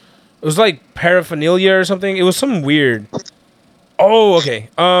like Paraphernalia or something. It was something weird. Oh, okay.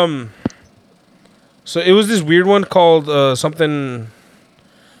 So it was this weird one called something.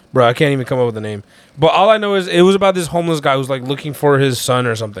 Bro, I can't even come up with the name. But all I know is it was about this homeless guy who's like looking for his son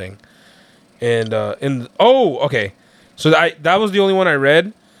or something. And okay. So that was the only one I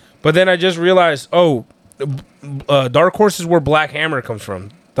read. But then I just realized, Dark Horse is where Black Hammer comes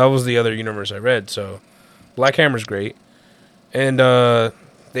from. That was the other universe I read. So Black Hammer's great. And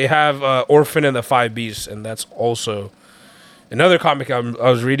they have Orphan and the Five Beasts, and that's also another comic I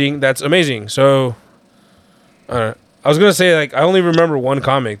was reading that's amazing. So I was gonna say, like, I only remember one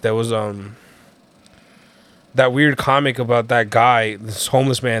comic that was that weird comic about that guy, this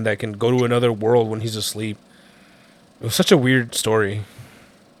homeless man that can go to another world when he's asleep. It was such a weird story.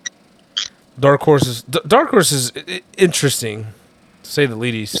 Dark Horse is interesting, to say the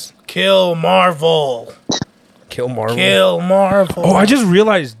least. Kill Marvel. Kill Marvel. Kill Marvel. Oh, I just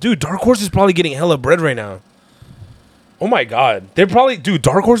realized, dude, Dark Horse is probably getting hella bread right now. Oh my god,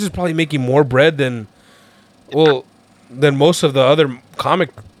 Dark Horse is probably making more bread than most of the other comic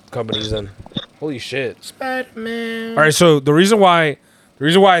companies. Then, holy shit. Spider-Man. All right, so the reason why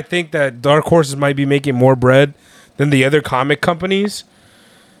I think that Dark Horses might be making more bread than the other comic companies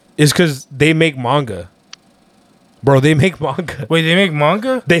is because they make manga. Bro, they make manga. Wait, they make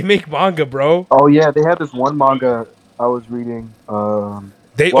manga? They make manga, bro. Oh yeah, they had this one manga I was reading.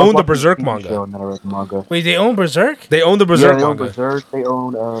 They Well, own I was the watching a Berserk TV manga. show and then I read the manga. Wait, they own Berserk? They own the Berserk yeah, they own manga. Berserk.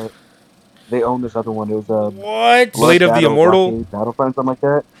 They own this other one. It was What? Blade of the Immortal. Battlefront, something like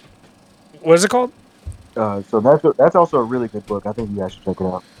that. What is it called? So that's also a really good book. I think you guys should check it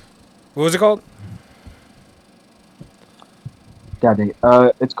out. What was it called? God dang it.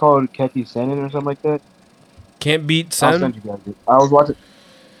 It's called Keki Senin or something like that. Can't beat I'll Sen. send you guys it. I was watching.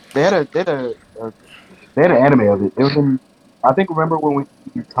 They had an anime of it. It was in. I think remember when we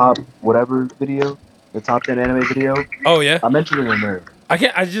did top whatever video, the top 10 anime video. Oh yeah. I mentioned it in there. I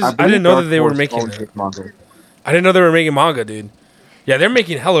believe didn't know Dark that they were Horse making owns it. this manga. I didn't know they were making manga, dude. Yeah, they're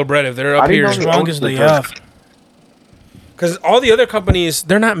making hella bread if they're up I didn't here. know they owned Mangas they Berserk. have. Because all the other companies,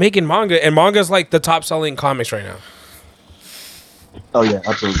 they're not making manga, and manga's like the top selling comics right now. Oh yeah,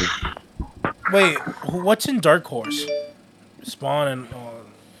 absolutely. Wait, what's in Dark Horse? Spawn and.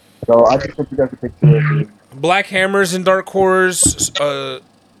 So I just sent you guys a picture of the Black Hammer's in Dark Horse,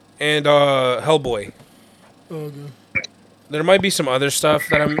 and Hellboy. Okay. There might be some other stuff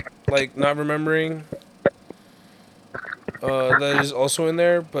that I'm like not remembering. That is also in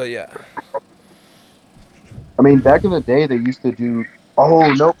there, but yeah. I mean, back in the day, they used to do.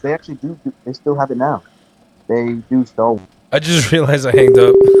 Oh nope, they actually do. They still have it now. They do Star Wars. I just realized I hanged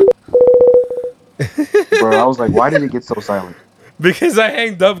up Bro, I was like, why did it get so silent? because I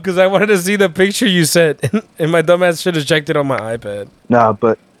hanged up because I wanted to see the picture you sent, and my dumbass should have checked it on my iPad. Nah,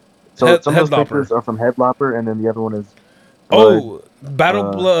 but so Head- some of those Headlopper. pictures are from Headlopper, and then the other one is. Oh,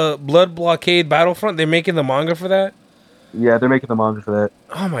 Blood Blockade Battlefront. They're making the manga for that. Yeah, they're making the manga for that.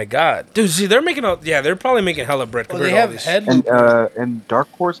 Oh my god, dude! See, they're making they're probably making hella bread. Well, compared they to all have these. head. And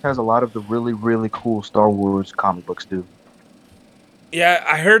Dark Horse has a lot of the really, really cool Star Wars comic books too. Yeah,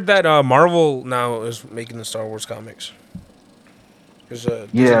 I heard that Marvel now is making the Star Wars comics. 'Cause,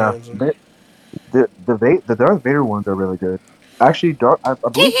 Disney Yeah, owns them. the Darth Vader ones are really good. Actually, I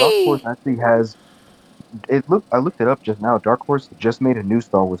believe Dark Horse actually has. I looked it up just now. Dark Horse just made a new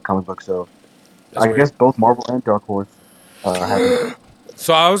Star Wars comic book, so That's I weird. guess both Marvel and Dark Horse have it.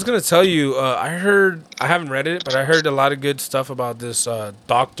 So I was gonna tell you, I haven't read it, but I heard a lot of good stuff about this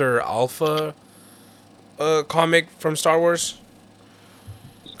Doctor Alpha comic from Star Wars.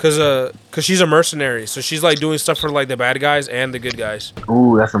 Cause she's a mercenary, so she's like doing stuff for like the bad guys and the good guys.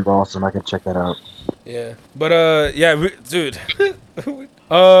 Ooh, that sounds awesome. I can check that out. Yeah, but yeah, dude.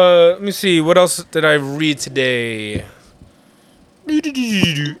 Let me see. What else did I read today?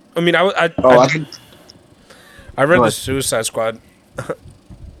 I mean, I read Go the ahead. Suicide Squad.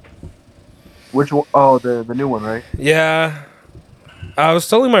 Which one? Oh, the new one, right? Yeah, I was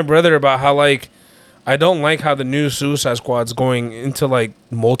telling my brother about how like I don't like how the new Suicide Squad's going into like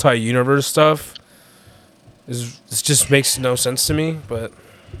multi-universe stuff. It just makes no sense to me. But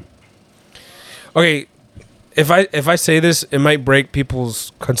okay, if I say this, it might break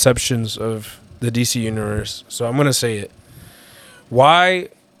people's conceptions of the DC universe. So I'm gonna say it. Why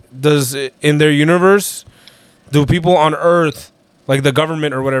does in their universe do people on Earth, like the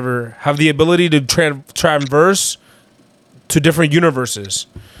government or whatever, have the ability to traverse to different universes,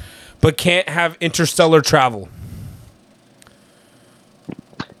 but can't have interstellar travel?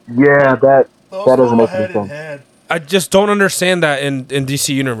 Yeah, that doesn't make any sense. I just don't understand that in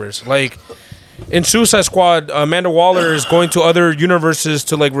DC universe. Like in Suicide Squad, Amanda Waller is going to other universes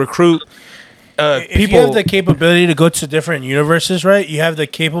to like recruit If people you have the capability to go to different universes, right? You have the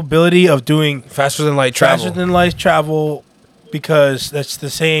capability of doing faster than light travel. faster than light travel because that's the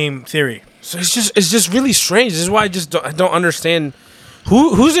same theory. So it's just really strange. This is why I don't understand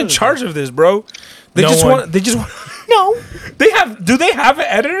who's in charge of this, bro. They No just one. want no. Do they have an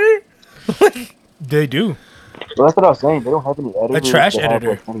editor? They do. Well, that's what I was saying. They don't have any editors. trash that have,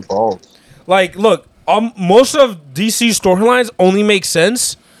 editor. like, any balls. Like, look, most of DC storylines only make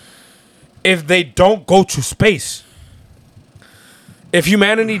sense if they don't go to space. If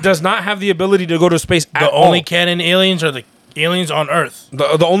humanity does not have the ability to go to space at The all, only canon aliens are the aliens on Earth.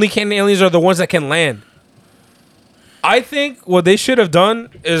 the only canon aliens are the ones that can land. I think what they should have done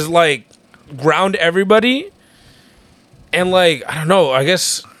is like ground everybody, and like I don't know, I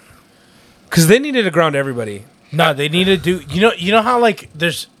guess because they needed to ground everybody. No, they need to do. You know how like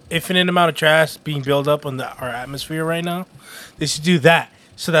there's infinite amount of trash being built up on our atmosphere right now. They should do that.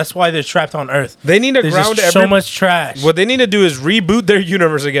 So that's why they're trapped on Earth. They need to There's ground just so much trash. What they need to do is reboot their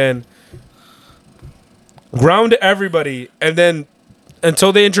universe again, ground everybody, and then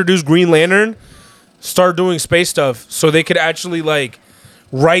until they introduce Green Lantern, start doing space stuff so they could actually like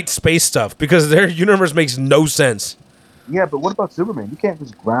write space stuff because their universe makes no sense. Yeah, but what about Superman? You can't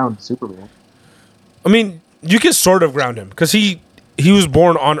just ground Superman. I mean, you can sort of ground him because he was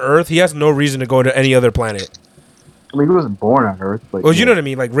born on Earth. He has no reason to go to any other planet. I mean, he wasn't born on Earth, but Well, you know what I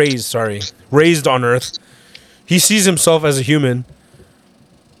mean, like raised on Earth. He sees himself as a human.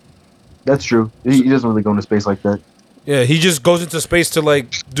 That's true. He doesn't really go into space like that. Yeah, he just goes into space to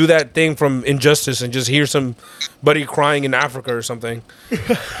like do that thing from Injustice and just hear somebody crying in Africa or something.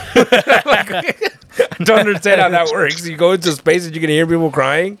 I don't understand how that works. You go into space and you can hear people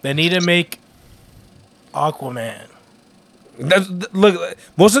crying. They need to make Aquaman. Look,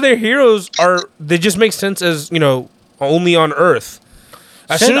 most of their heroes they just make sense as only on Earth.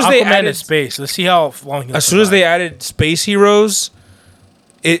 As Send soon as they Aquaman added to space, let's see how long. He'll As soon as survive. they added space heroes,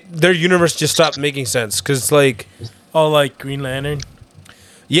 their universe just stopped making sense. Cause like, like Green Lantern,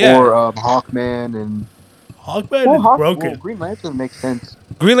 yeah, Or Hawkman and Hawkman is broken. Green Lantern makes sense.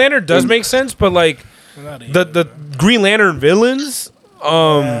 Green Lantern does make sense, but like Not the Green Lantern villains,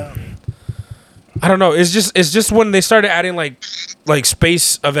 I don't know. It's just when they started adding like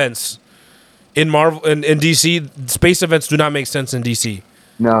space events in Marvel and in DC. Space events do not make sense in DC.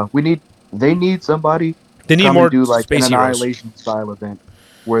 No, they need somebody They need come more and do like space an heroes. Annihilation style event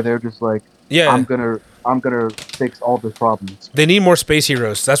where they're just like, Yeah, I'm gonna fix all the problems. they need more space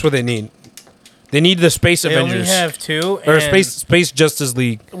heroes. That's what they need. They need the space They Avengers only have two. or and space Justice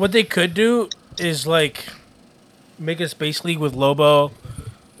League. What they could do is like make a space league with Lobo.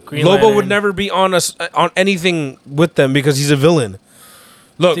 Green Lobo Lantern. would never be on on anything with them because he's a villain.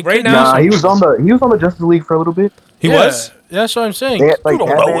 Look, They right could now Nah, he was on the Justice League for a little bit. he Yeah, was. That's what I'm saying. They had, like, you don't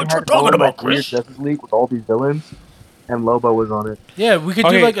know Batman what you're had his talking own, about, like, weird Chris. Justice League with all these villains, and Lobo was on it. Yeah, we could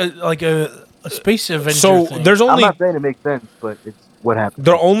Okay. do like a space Avenger. So thing. there's I'm only not saying it makes sense, but it's what happened.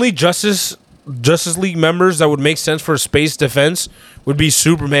 the only Justice League members that would make sense for space defense would be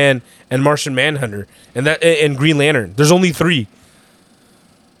Superman and Martian Manhunter and Green Lantern. There's only 3.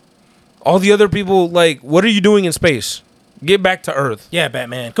 All the other people, like, what are you doing in space? Get back to Earth. Yeah,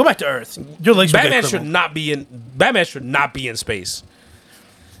 Batman, go back to Earth. Your legs. Batman should not be in space.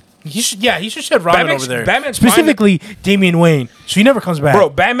 He should shed Robin Batman over there. Batman's Specifically, Damian Wayne, so he never comes back. Bro,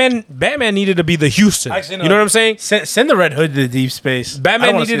 Batman needed to be the Houston. Actually, no. You know what I'm saying? Send the Red Hood to deep space. I don't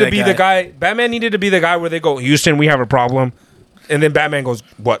Batman wanna see needed to that be the guy. Batman needed to be the guy where they go, Houston, we have a problem, and then Batman goes,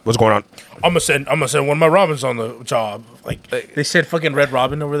 what? What's going on? I'm gonna send one of my Robins on the job. Like they said, fucking Red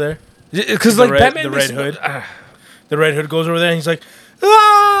Robin over there. Because The like Red- Batman, the makes- Red Hood. The Red Hood goes over there and he's like,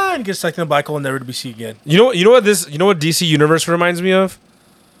 ah, and gets stuck in the black hole and never to be seen again. You know what DC Universe reminds me of?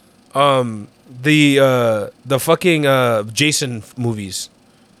 The fucking Jason movies,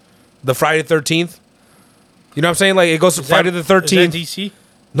 the Friday the 13th. You know what I'm saying? Like it goes to Friday the 13th. Is that DC?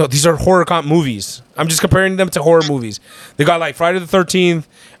 No, these are horror comp movies. I'm just comparing them to horror movies. They got like Friday the 13th,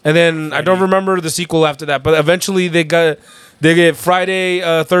 and then I don't remember the sequel after that. But eventually they get Friday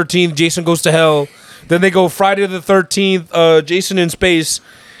 13th, Jason Goes to Hell. Then they go Friday the 13th, Jason in Space,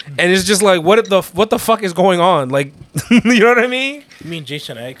 and it's just like what the fuck is going on? Like, you know what I mean? You mean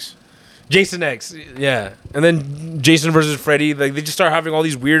Jason X? Jason X, yeah, and then Jason versus Freddy. Like they just start having all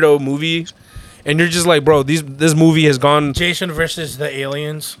these weirdo movies, and you're just like, bro, this movie has gone Jason versus the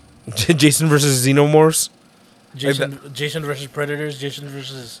aliens. Jason versus Xenomorphs. Jason versus Predators. Jason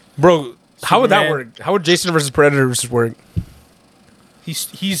versus. Bro, how would that Superman. work? How would Jason versus Predators work?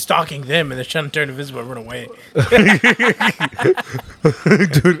 He's stalking them and they're trying to turn invisible and run away.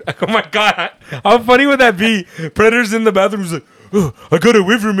 Dude, oh my god. How funny would that be? Predator's in the bathroom, he's like, oh, I got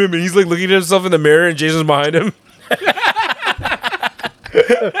away from him, and he's like looking at himself in the mirror and Jason's behind him.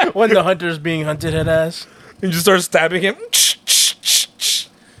 When the hunter's being hunted at ass. And just starts stabbing him.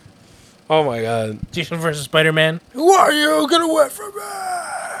 Oh my god. Jason versus Spider-Man. Who are you? Get away from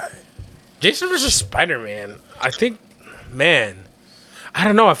me! Jason versus Spider-Man. I think, man, I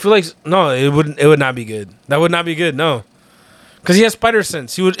don't know. I feel like no, it would not be good. That would not be good. No, because he has spider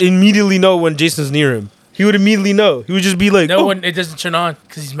sense. He would immediately know when Jason's near him. He would immediately know. He would just be like, No oh. one. It doesn't turn on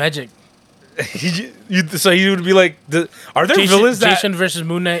because he's magic. So he would be like, are there villains that? Jason versus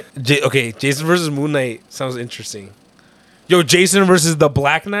Moon Knight. Okay, Jason versus Moon Knight sounds interesting. Yo, Jason versus the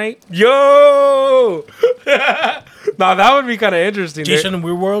Black Knight. Yo, now that would be kind of interesting. Jason in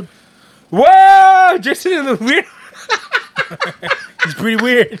Weird World. Whoa, Jason in the weird. He's pretty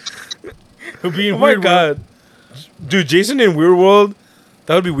weird. He'll be in Oh my Weird World. god, dude, Jason in Weird World.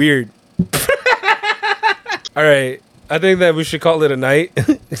 That would be weird. All right, I think that we should call it a night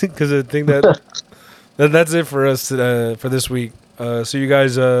because I think that's it for us for this week. See you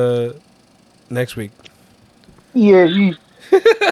guys next week. Yeah,